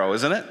in Pharaoh,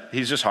 isn't it?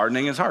 He's just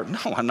hardening his heart. No,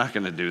 I'm not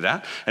going to do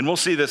that. And we'll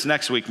see this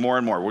next week more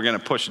and more. We're going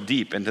to push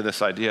deep into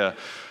this idea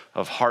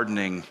of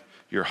hardening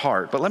your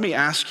heart. But let me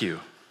ask you,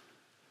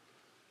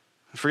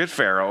 forget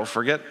Pharaoh,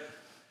 forget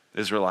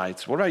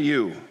Israelites. What about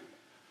you?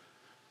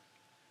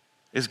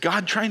 Is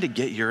God trying to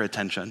get your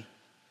attention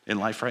in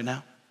life right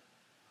now?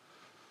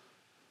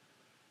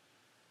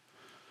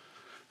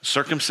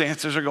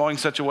 Circumstances are going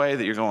such a way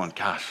that you're going,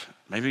 gosh,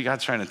 maybe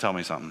God's trying to tell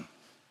me something.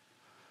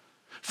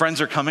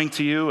 Friends are coming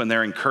to you and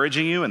they're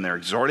encouraging you and they're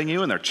exhorting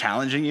you and they're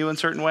challenging you in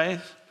certain ways.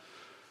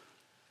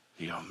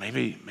 You go,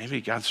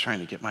 maybe God's trying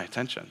to get my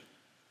attention.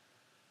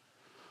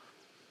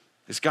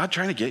 Is God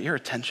trying to get your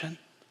attention?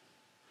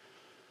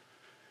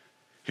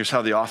 Here's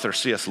how the author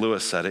C.S.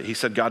 Lewis said it. He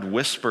said, God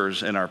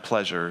whispers in our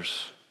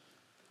pleasures,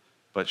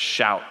 but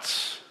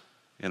shouts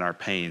in our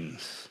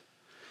pains.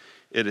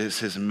 It is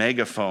his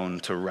megaphone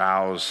to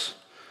rouse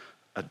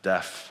a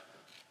deaf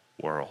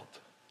world.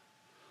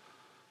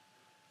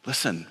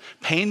 Listen,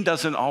 pain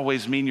doesn't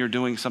always mean you're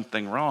doing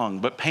something wrong,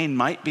 but pain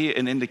might be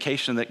an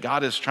indication that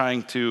God is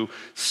trying to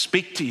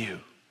speak to you.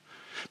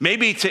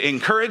 Maybe to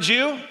encourage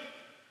you,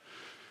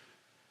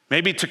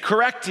 maybe to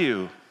correct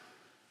you,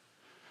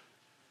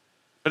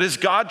 But is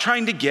God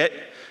trying to get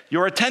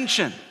your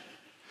attention?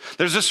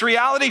 There's this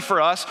reality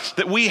for us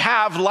that we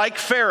have, like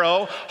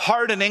Pharaoh,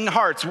 hardening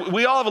hearts.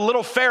 We all have a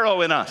little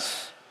Pharaoh in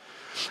us.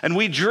 And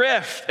we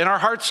drift, and our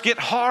hearts get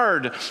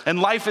hard, and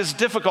life is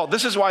difficult.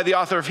 This is why the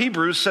author of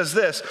Hebrews says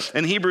this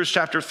in Hebrews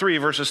chapter 3,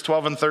 verses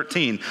 12 and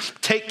 13.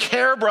 Take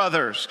care,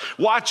 brothers.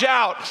 Watch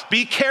out.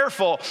 Be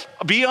careful.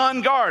 Be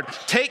on guard.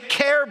 Take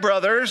care,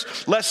 brothers,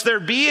 lest there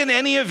be in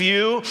any of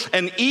you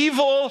an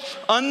evil,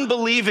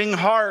 unbelieving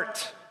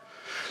heart,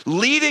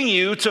 leading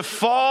you to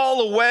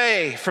fall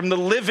away from the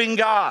living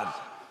God.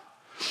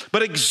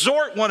 But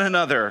exhort one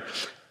another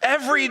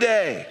every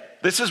day.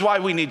 This is why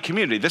we need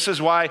community. This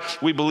is why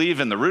we believe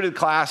in the Rooted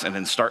class and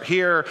in Start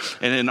Here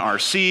and in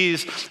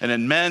RCs and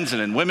in men's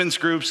and in women's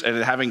groups and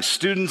in having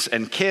students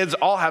and kids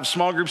all have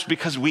small groups,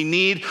 because we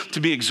need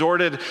to be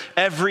exhorted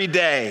every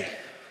day.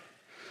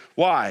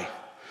 Why?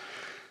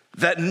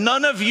 That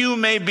none of you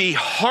may be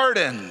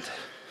hardened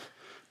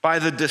by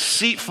the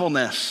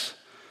deceitfulness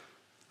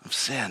of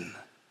sin.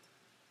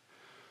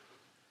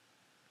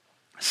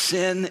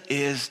 Sin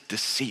is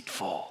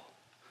deceitful.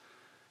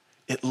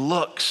 It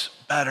looks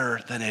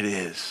better than it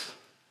is.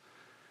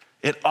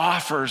 It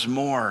offers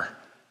more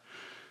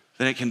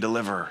than it can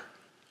deliver.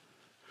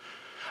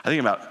 I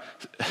think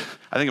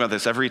about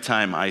this every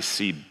time I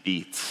see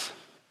Beets.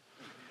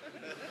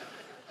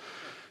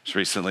 Just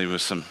recently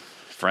with some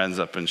friends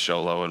up in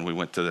Show Low, and we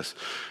went to this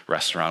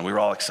restaurant. We were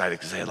all excited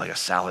because they had like a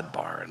salad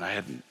bar, and I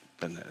hadn't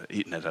been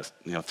eating at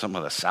some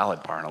of the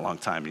salad bar in a long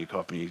time. You go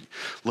up and you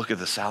look at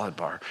the salad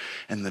bar,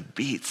 and the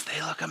Beets,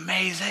 they look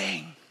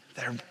amazing.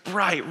 They're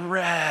bright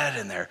red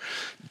and they're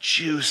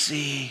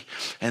juicy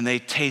and they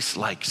taste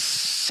like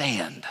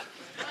sand.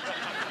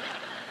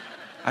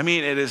 I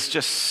mean, it is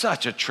just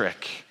such a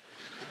trick.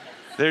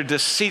 They're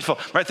deceitful,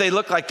 right? They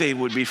look like they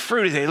would be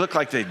fruity. They look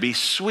like they'd be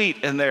sweet,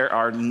 and they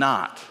are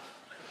not.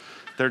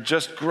 They're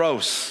just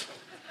gross.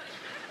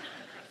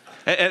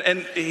 And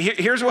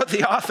here's what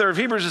the author of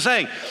Hebrews is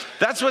saying.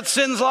 That's what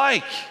sin's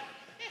like.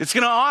 It's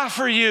going to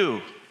offer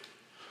you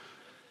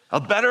a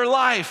better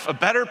life, a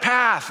better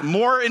path,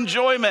 more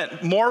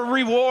enjoyment, more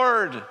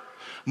reward,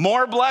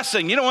 more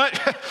blessing. You know what?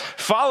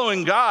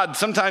 Following God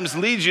sometimes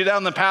leads you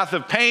down the path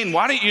of pain.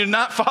 Why don't you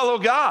not follow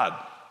God?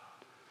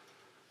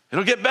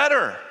 It'll get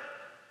better.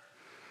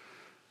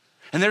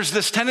 And there's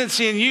this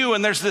tendency in you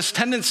and there's this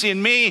tendency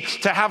in me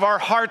to have our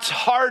hearts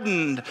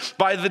hardened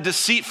by the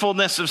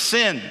deceitfulness of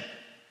sin.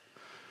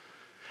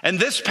 And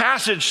this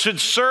passage should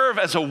serve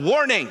as a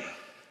warning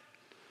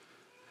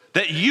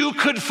that you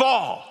could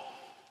fall.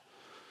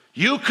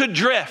 You could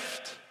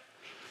drift.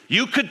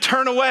 You could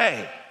turn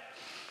away.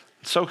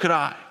 So could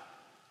I.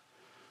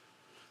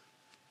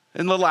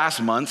 In the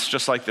last months,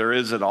 just like there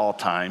is at all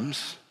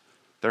times,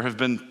 there have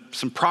been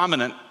some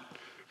prominent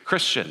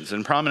Christians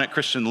and prominent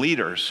Christian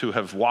leaders who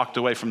have walked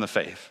away from the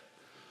faith.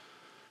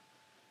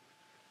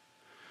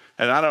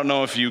 And I don't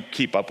know if you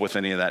keep up with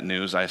any of that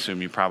news. I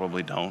assume you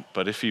probably don't.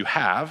 But if you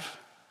have,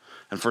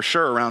 and for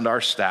sure around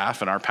our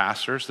staff and our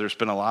pastors, there's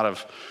been a lot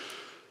of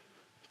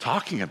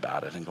talking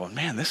about it and going,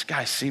 man, this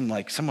guy seemed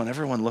like someone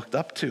everyone looked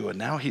up to, and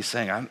now he's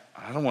saying,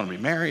 I don't want to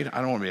be married. I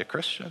don't want to be a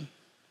Christian.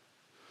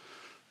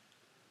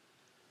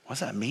 What does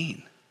that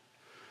mean?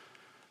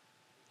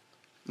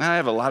 Now, I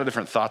have a lot of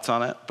different thoughts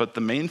on it, but the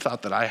main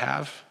thought that I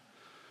have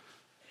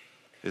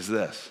is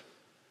this.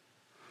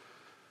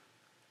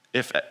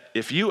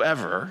 If you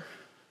ever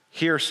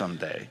hear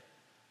someday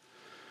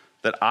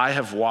that I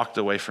have walked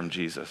away from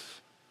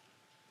Jesus,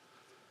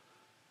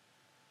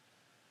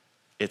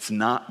 it's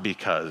not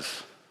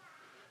because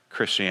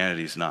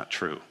Christianity is not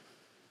true.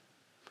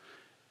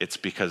 It's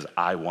because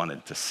I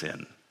wanted to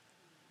sin.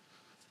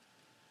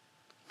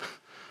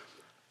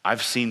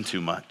 I've seen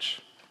too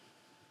much.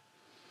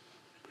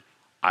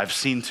 I've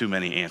seen too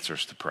many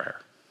answers to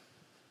prayer.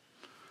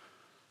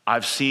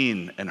 I've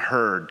seen and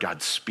heard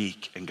God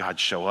speak and God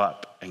show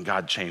up and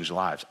God change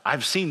lives.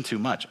 I've seen too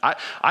much.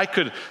 I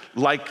could,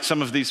 like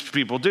some of these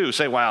people do,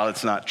 say, well,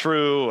 it's not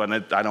true and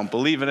I don't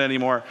believe it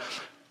anymore.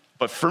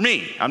 But for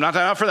me, I'm not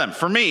talking about for them.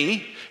 For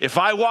me, if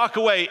I walk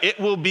away, it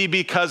will be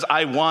because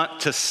I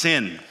want to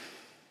sin.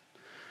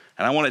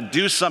 And I want to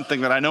do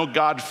something that I know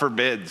God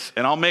forbids.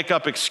 And I'll make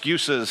up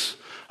excuses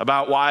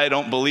about why I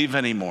don't believe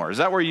anymore. Is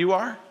that where you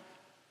are?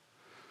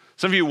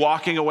 Some of you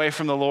walking away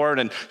from the Lord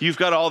and you've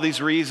got all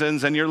these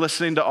reasons and you're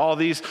listening to all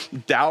these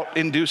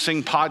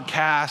doubt-inducing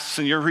podcasts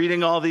and you're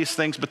reading all these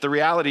things, but the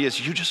reality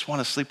is you just want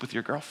to sleep with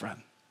your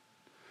girlfriend.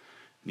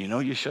 You know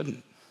you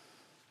shouldn't.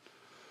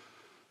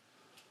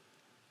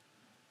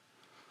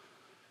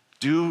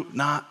 Do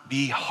not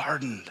be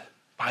hardened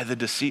by the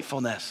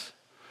deceitfulness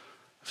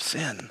of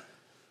sin.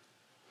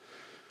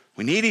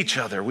 We need each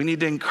other. We need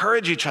to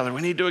encourage each other.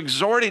 We need to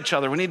exhort each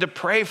other. We need to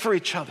pray for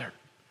each other.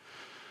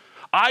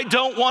 I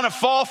don't want to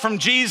fall from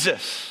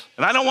Jesus,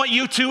 and I don't want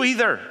you to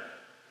either.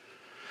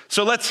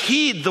 So let's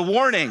heed the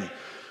warning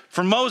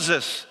from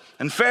Moses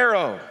and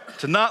Pharaoh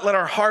to not let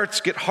our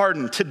hearts get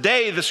hardened.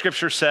 Today, the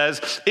scripture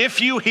says,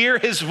 if you hear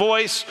his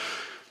voice,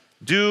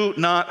 do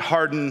not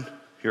harden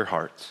your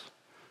hearts.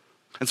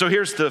 And so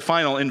here's the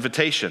final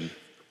invitation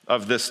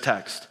of this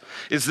text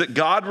is that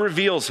God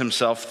reveals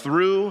himself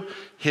through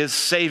his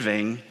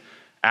saving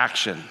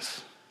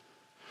actions.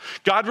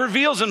 God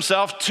reveals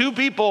himself to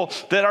people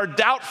that are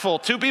doubtful,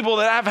 to people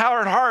that have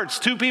hard hearts,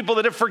 to people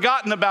that have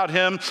forgotten about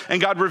him. And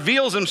God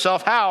reveals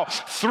himself how?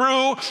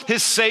 Through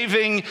his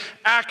saving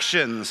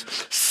actions.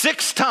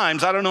 6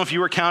 times, I don't know if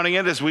you were counting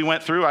it as we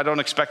went through, I don't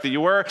expect that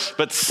you were,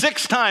 but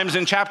 6 times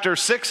in chapter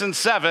 6 and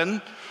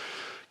 7,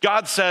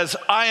 God says,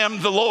 I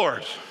am the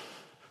Lord.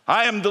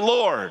 I am the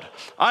Lord.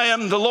 I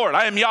am the Lord.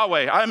 I am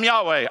Yahweh. I am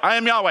Yahweh. I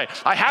am Yahweh.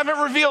 I haven't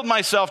revealed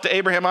myself to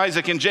Abraham,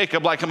 Isaac, and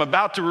Jacob like I'm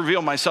about to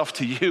reveal myself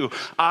to you.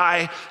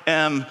 I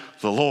am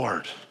the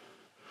Lord.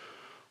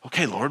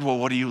 Okay, Lord, well,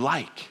 what do you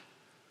like?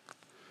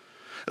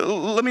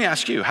 Let me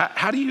ask you,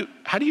 how do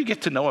you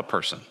get to know a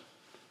person?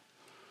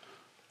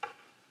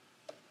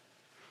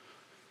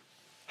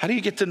 How do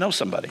you get to know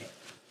somebody?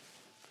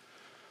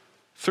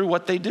 Through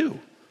what they do.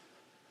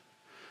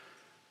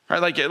 Right,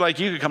 like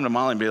you could come to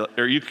Molly and be,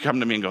 or you could come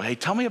to me and go, hey,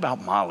 tell me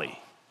about Molly.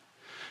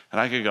 And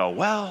I could go,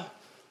 well,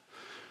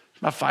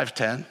 about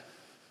 5'10".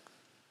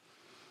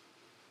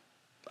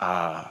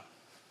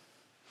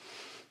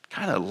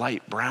 Kind of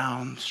light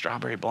brown,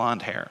 strawberry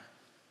blonde hair.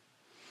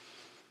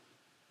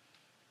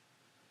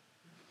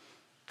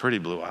 Pretty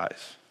blue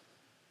eyes.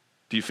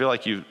 Do you feel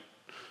like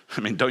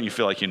don't you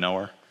feel like you know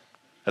her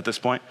at this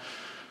point?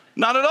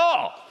 Not at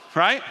all,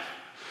 right?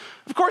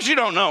 Of course you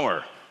don't know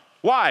her.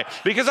 Why?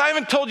 Because I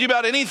haven't told you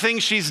about anything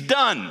she's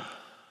done.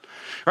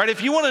 Right?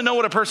 If you want to know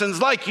what a person's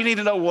like, you need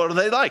to know what do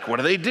they like? What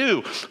do they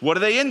do? What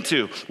are they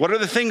into? What are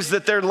the things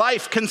that their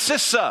life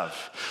consists of?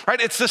 Right?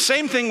 It's the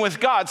same thing with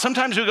God.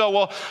 Sometimes we go,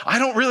 well, I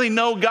don't really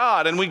know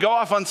God. And we go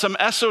off on some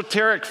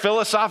esoteric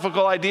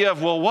philosophical idea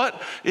of, well,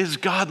 what is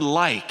God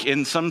like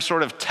in some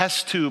sort of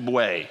test tube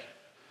way?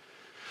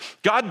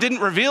 God didn't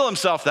reveal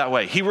himself that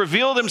way. He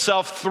revealed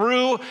himself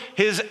through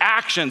his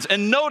actions.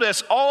 And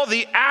notice all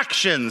the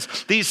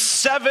actions, these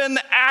 7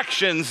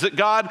 actions that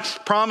God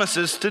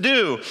promises to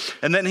do.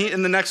 And then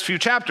in the next few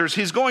chapters,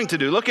 he's going to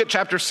do. Look at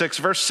chapter 6,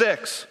 verse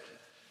 6.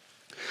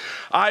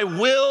 I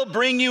will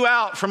bring you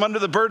out from under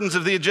the burdens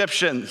of the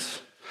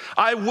Egyptians.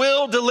 I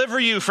will deliver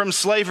you from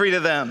slavery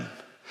to them.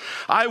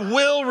 I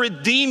will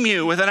redeem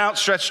you with an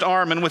outstretched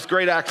arm and with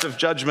great acts of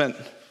judgment.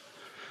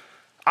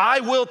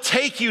 I will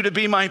take you to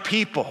be my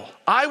people.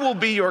 I will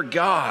be your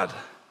God.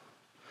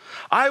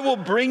 I will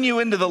bring you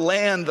into the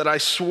land that I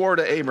swore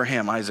to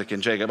Abraham, Isaac,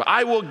 and Jacob.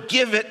 I will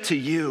give it to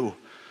you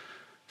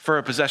for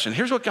a possession.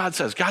 Here's what God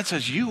says. God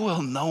says, you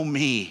will know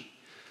me,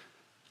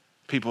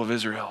 people of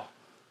Israel,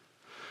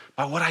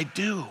 by what I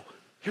do.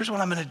 Here's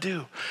what I'm going to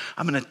do.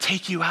 I'm going to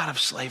take you out of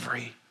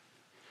slavery.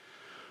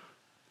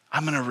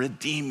 I'm going to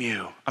redeem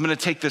you. I'm going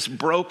to take this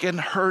broken,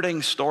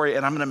 hurting story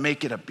and I'm going to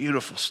make it a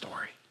beautiful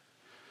story.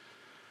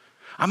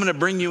 I'm going to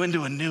bring you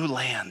into a new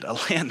land, a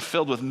land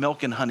filled with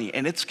milk and honey,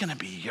 and it's going to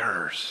be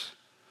yours.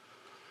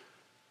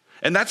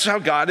 And that's how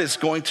God is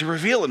going to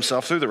reveal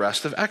himself through the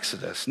rest of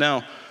Exodus.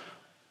 Now,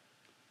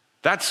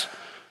 that's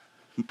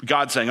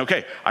God saying,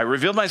 okay, I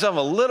revealed myself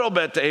a little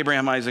bit to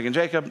Abraham, Isaac, and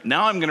Jacob.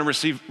 Now I'm going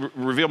to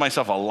reveal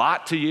myself a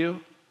lot to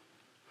you.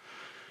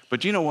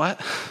 But you know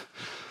what?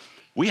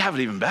 We have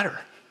it even better.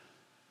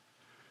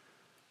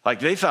 Like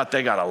they thought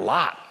they got a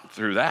lot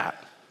through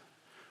that.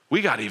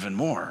 We got even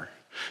more.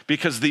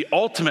 Because the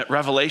ultimate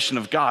revelation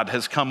of God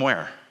has come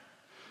where?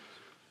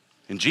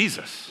 In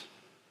Jesus.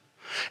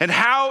 And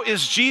how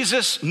is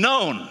Jesus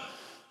known?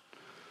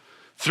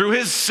 Through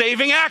his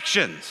saving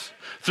actions,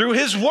 through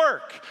his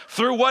work,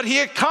 through what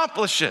he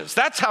accomplishes.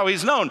 That's how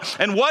he's known.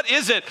 And what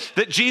is it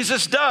that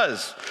Jesus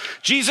does?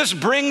 Jesus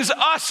brings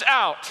us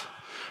out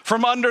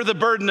from under the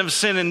burden of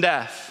sin and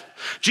death.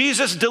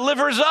 Jesus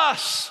delivers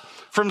us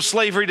from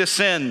slavery to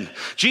sin.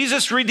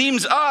 Jesus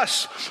redeems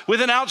us with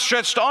an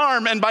outstretched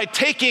arm and by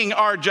taking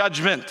our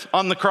judgment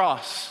on the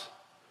cross.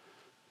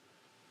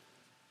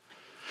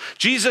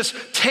 Jesus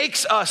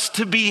takes us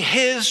to be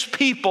his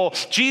people.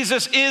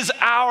 Jesus is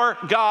our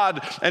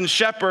God and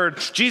shepherd.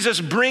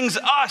 Jesus brings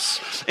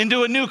us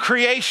into a new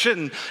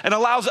creation and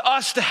allows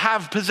us to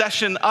have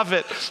possession of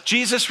it.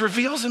 Jesus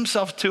reveals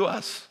himself to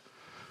us.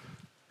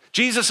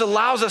 Jesus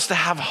allows us to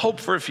have hope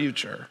for a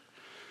future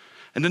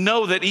and to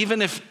know that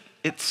even if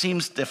it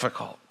seems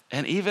difficult,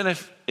 and even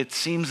if it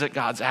seems that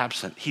God's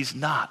absent, he's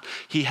not.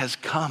 He has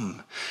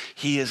come.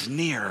 He is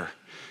near,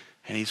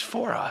 and he's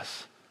for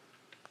us.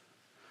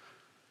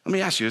 Let me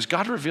ask you, has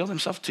God revealed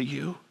himself to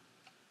you?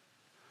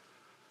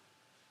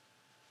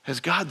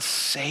 Has God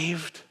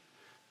saved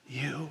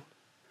you?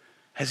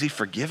 Has he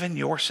forgiven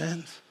your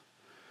sins?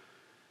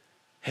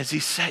 Has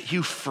he set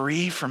you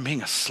free from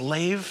being a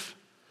slave?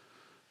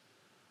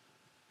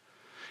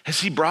 Has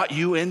he brought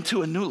you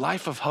into a new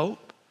life of hope?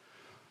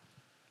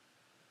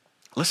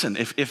 Listen,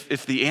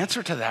 if the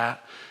answer to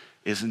that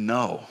is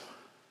no,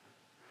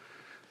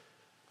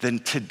 then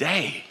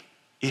today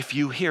if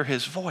you hear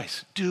his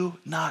voice, do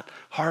not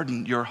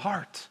harden your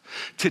heart.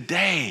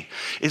 Today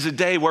is a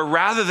day where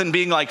rather than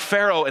being like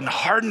Pharaoh and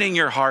hardening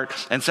your heart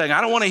and saying,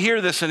 I don't want to hear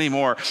this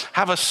anymore,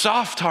 have a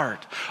soft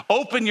heart.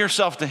 Open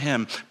yourself to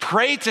him.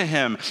 Pray to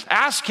him.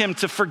 Ask him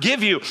to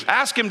forgive you.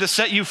 Ask him to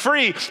set you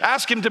free.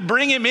 Ask him to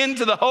bring him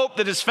into the hope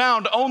that is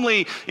found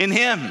only in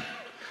him.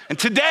 And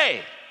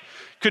today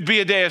could be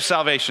a day of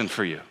salvation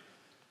for you.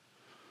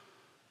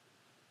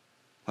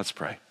 Let's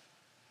pray.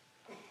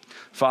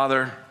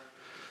 Father,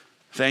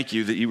 thank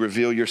you that you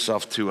reveal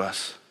yourself to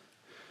us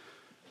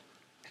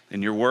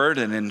in your word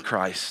and in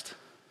Christ.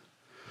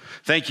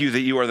 Thank you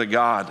that you are the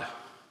God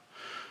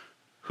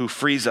who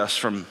frees us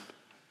from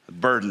the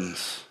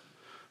burdens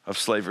of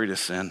slavery to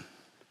sin.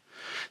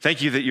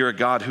 Thank you that you're a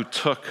God who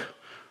took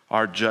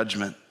our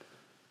judgment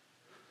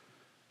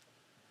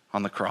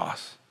on the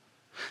cross.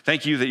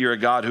 Thank you that you're a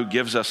God who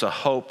gives us a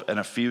hope and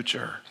a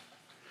future.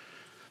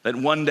 That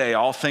one day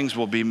all things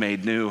will be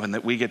made new and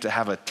that we get to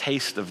have a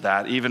taste of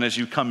that even as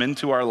you come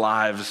into our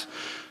lives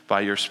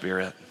by your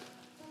Spirit.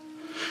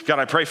 God,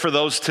 I pray for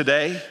those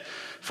today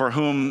for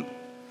whom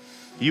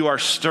you are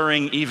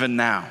stirring even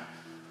now.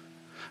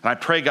 And I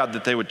pray, God,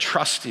 that they would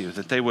trust you,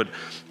 that they would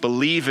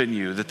believe in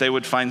you, that they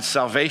would find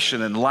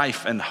salvation and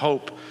life and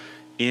hope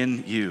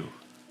in you.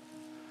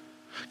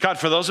 God,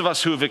 for those of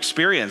us who have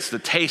experienced the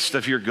taste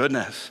of your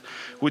goodness,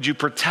 would you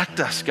protect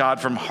us, God,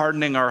 from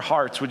hardening our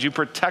hearts? Would you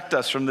protect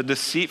us from the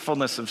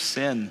deceitfulness of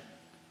sin?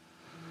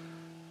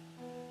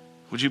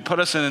 Would you put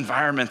us in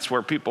environments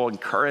where people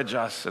encourage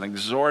us and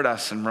exhort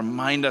us and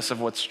remind us of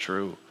what's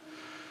true?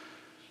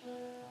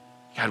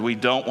 God, we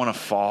don't want to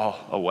fall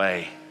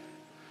away.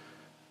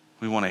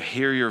 We want to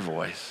hear your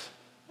voice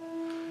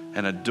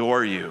and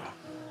adore you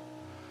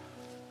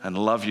and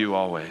love you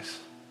always.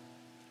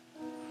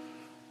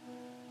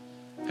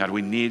 God,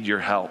 we need your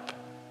help.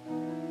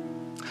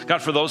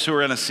 God, for those who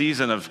are in a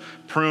season of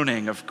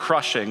pruning, of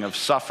crushing, of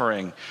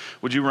suffering,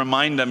 would you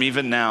remind them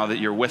even now that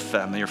you're with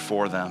them, that you're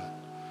for them?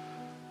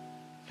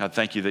 God,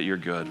 thank you that you're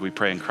good. We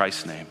pray in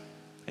Christ's name.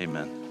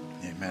 Amen.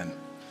 Amen.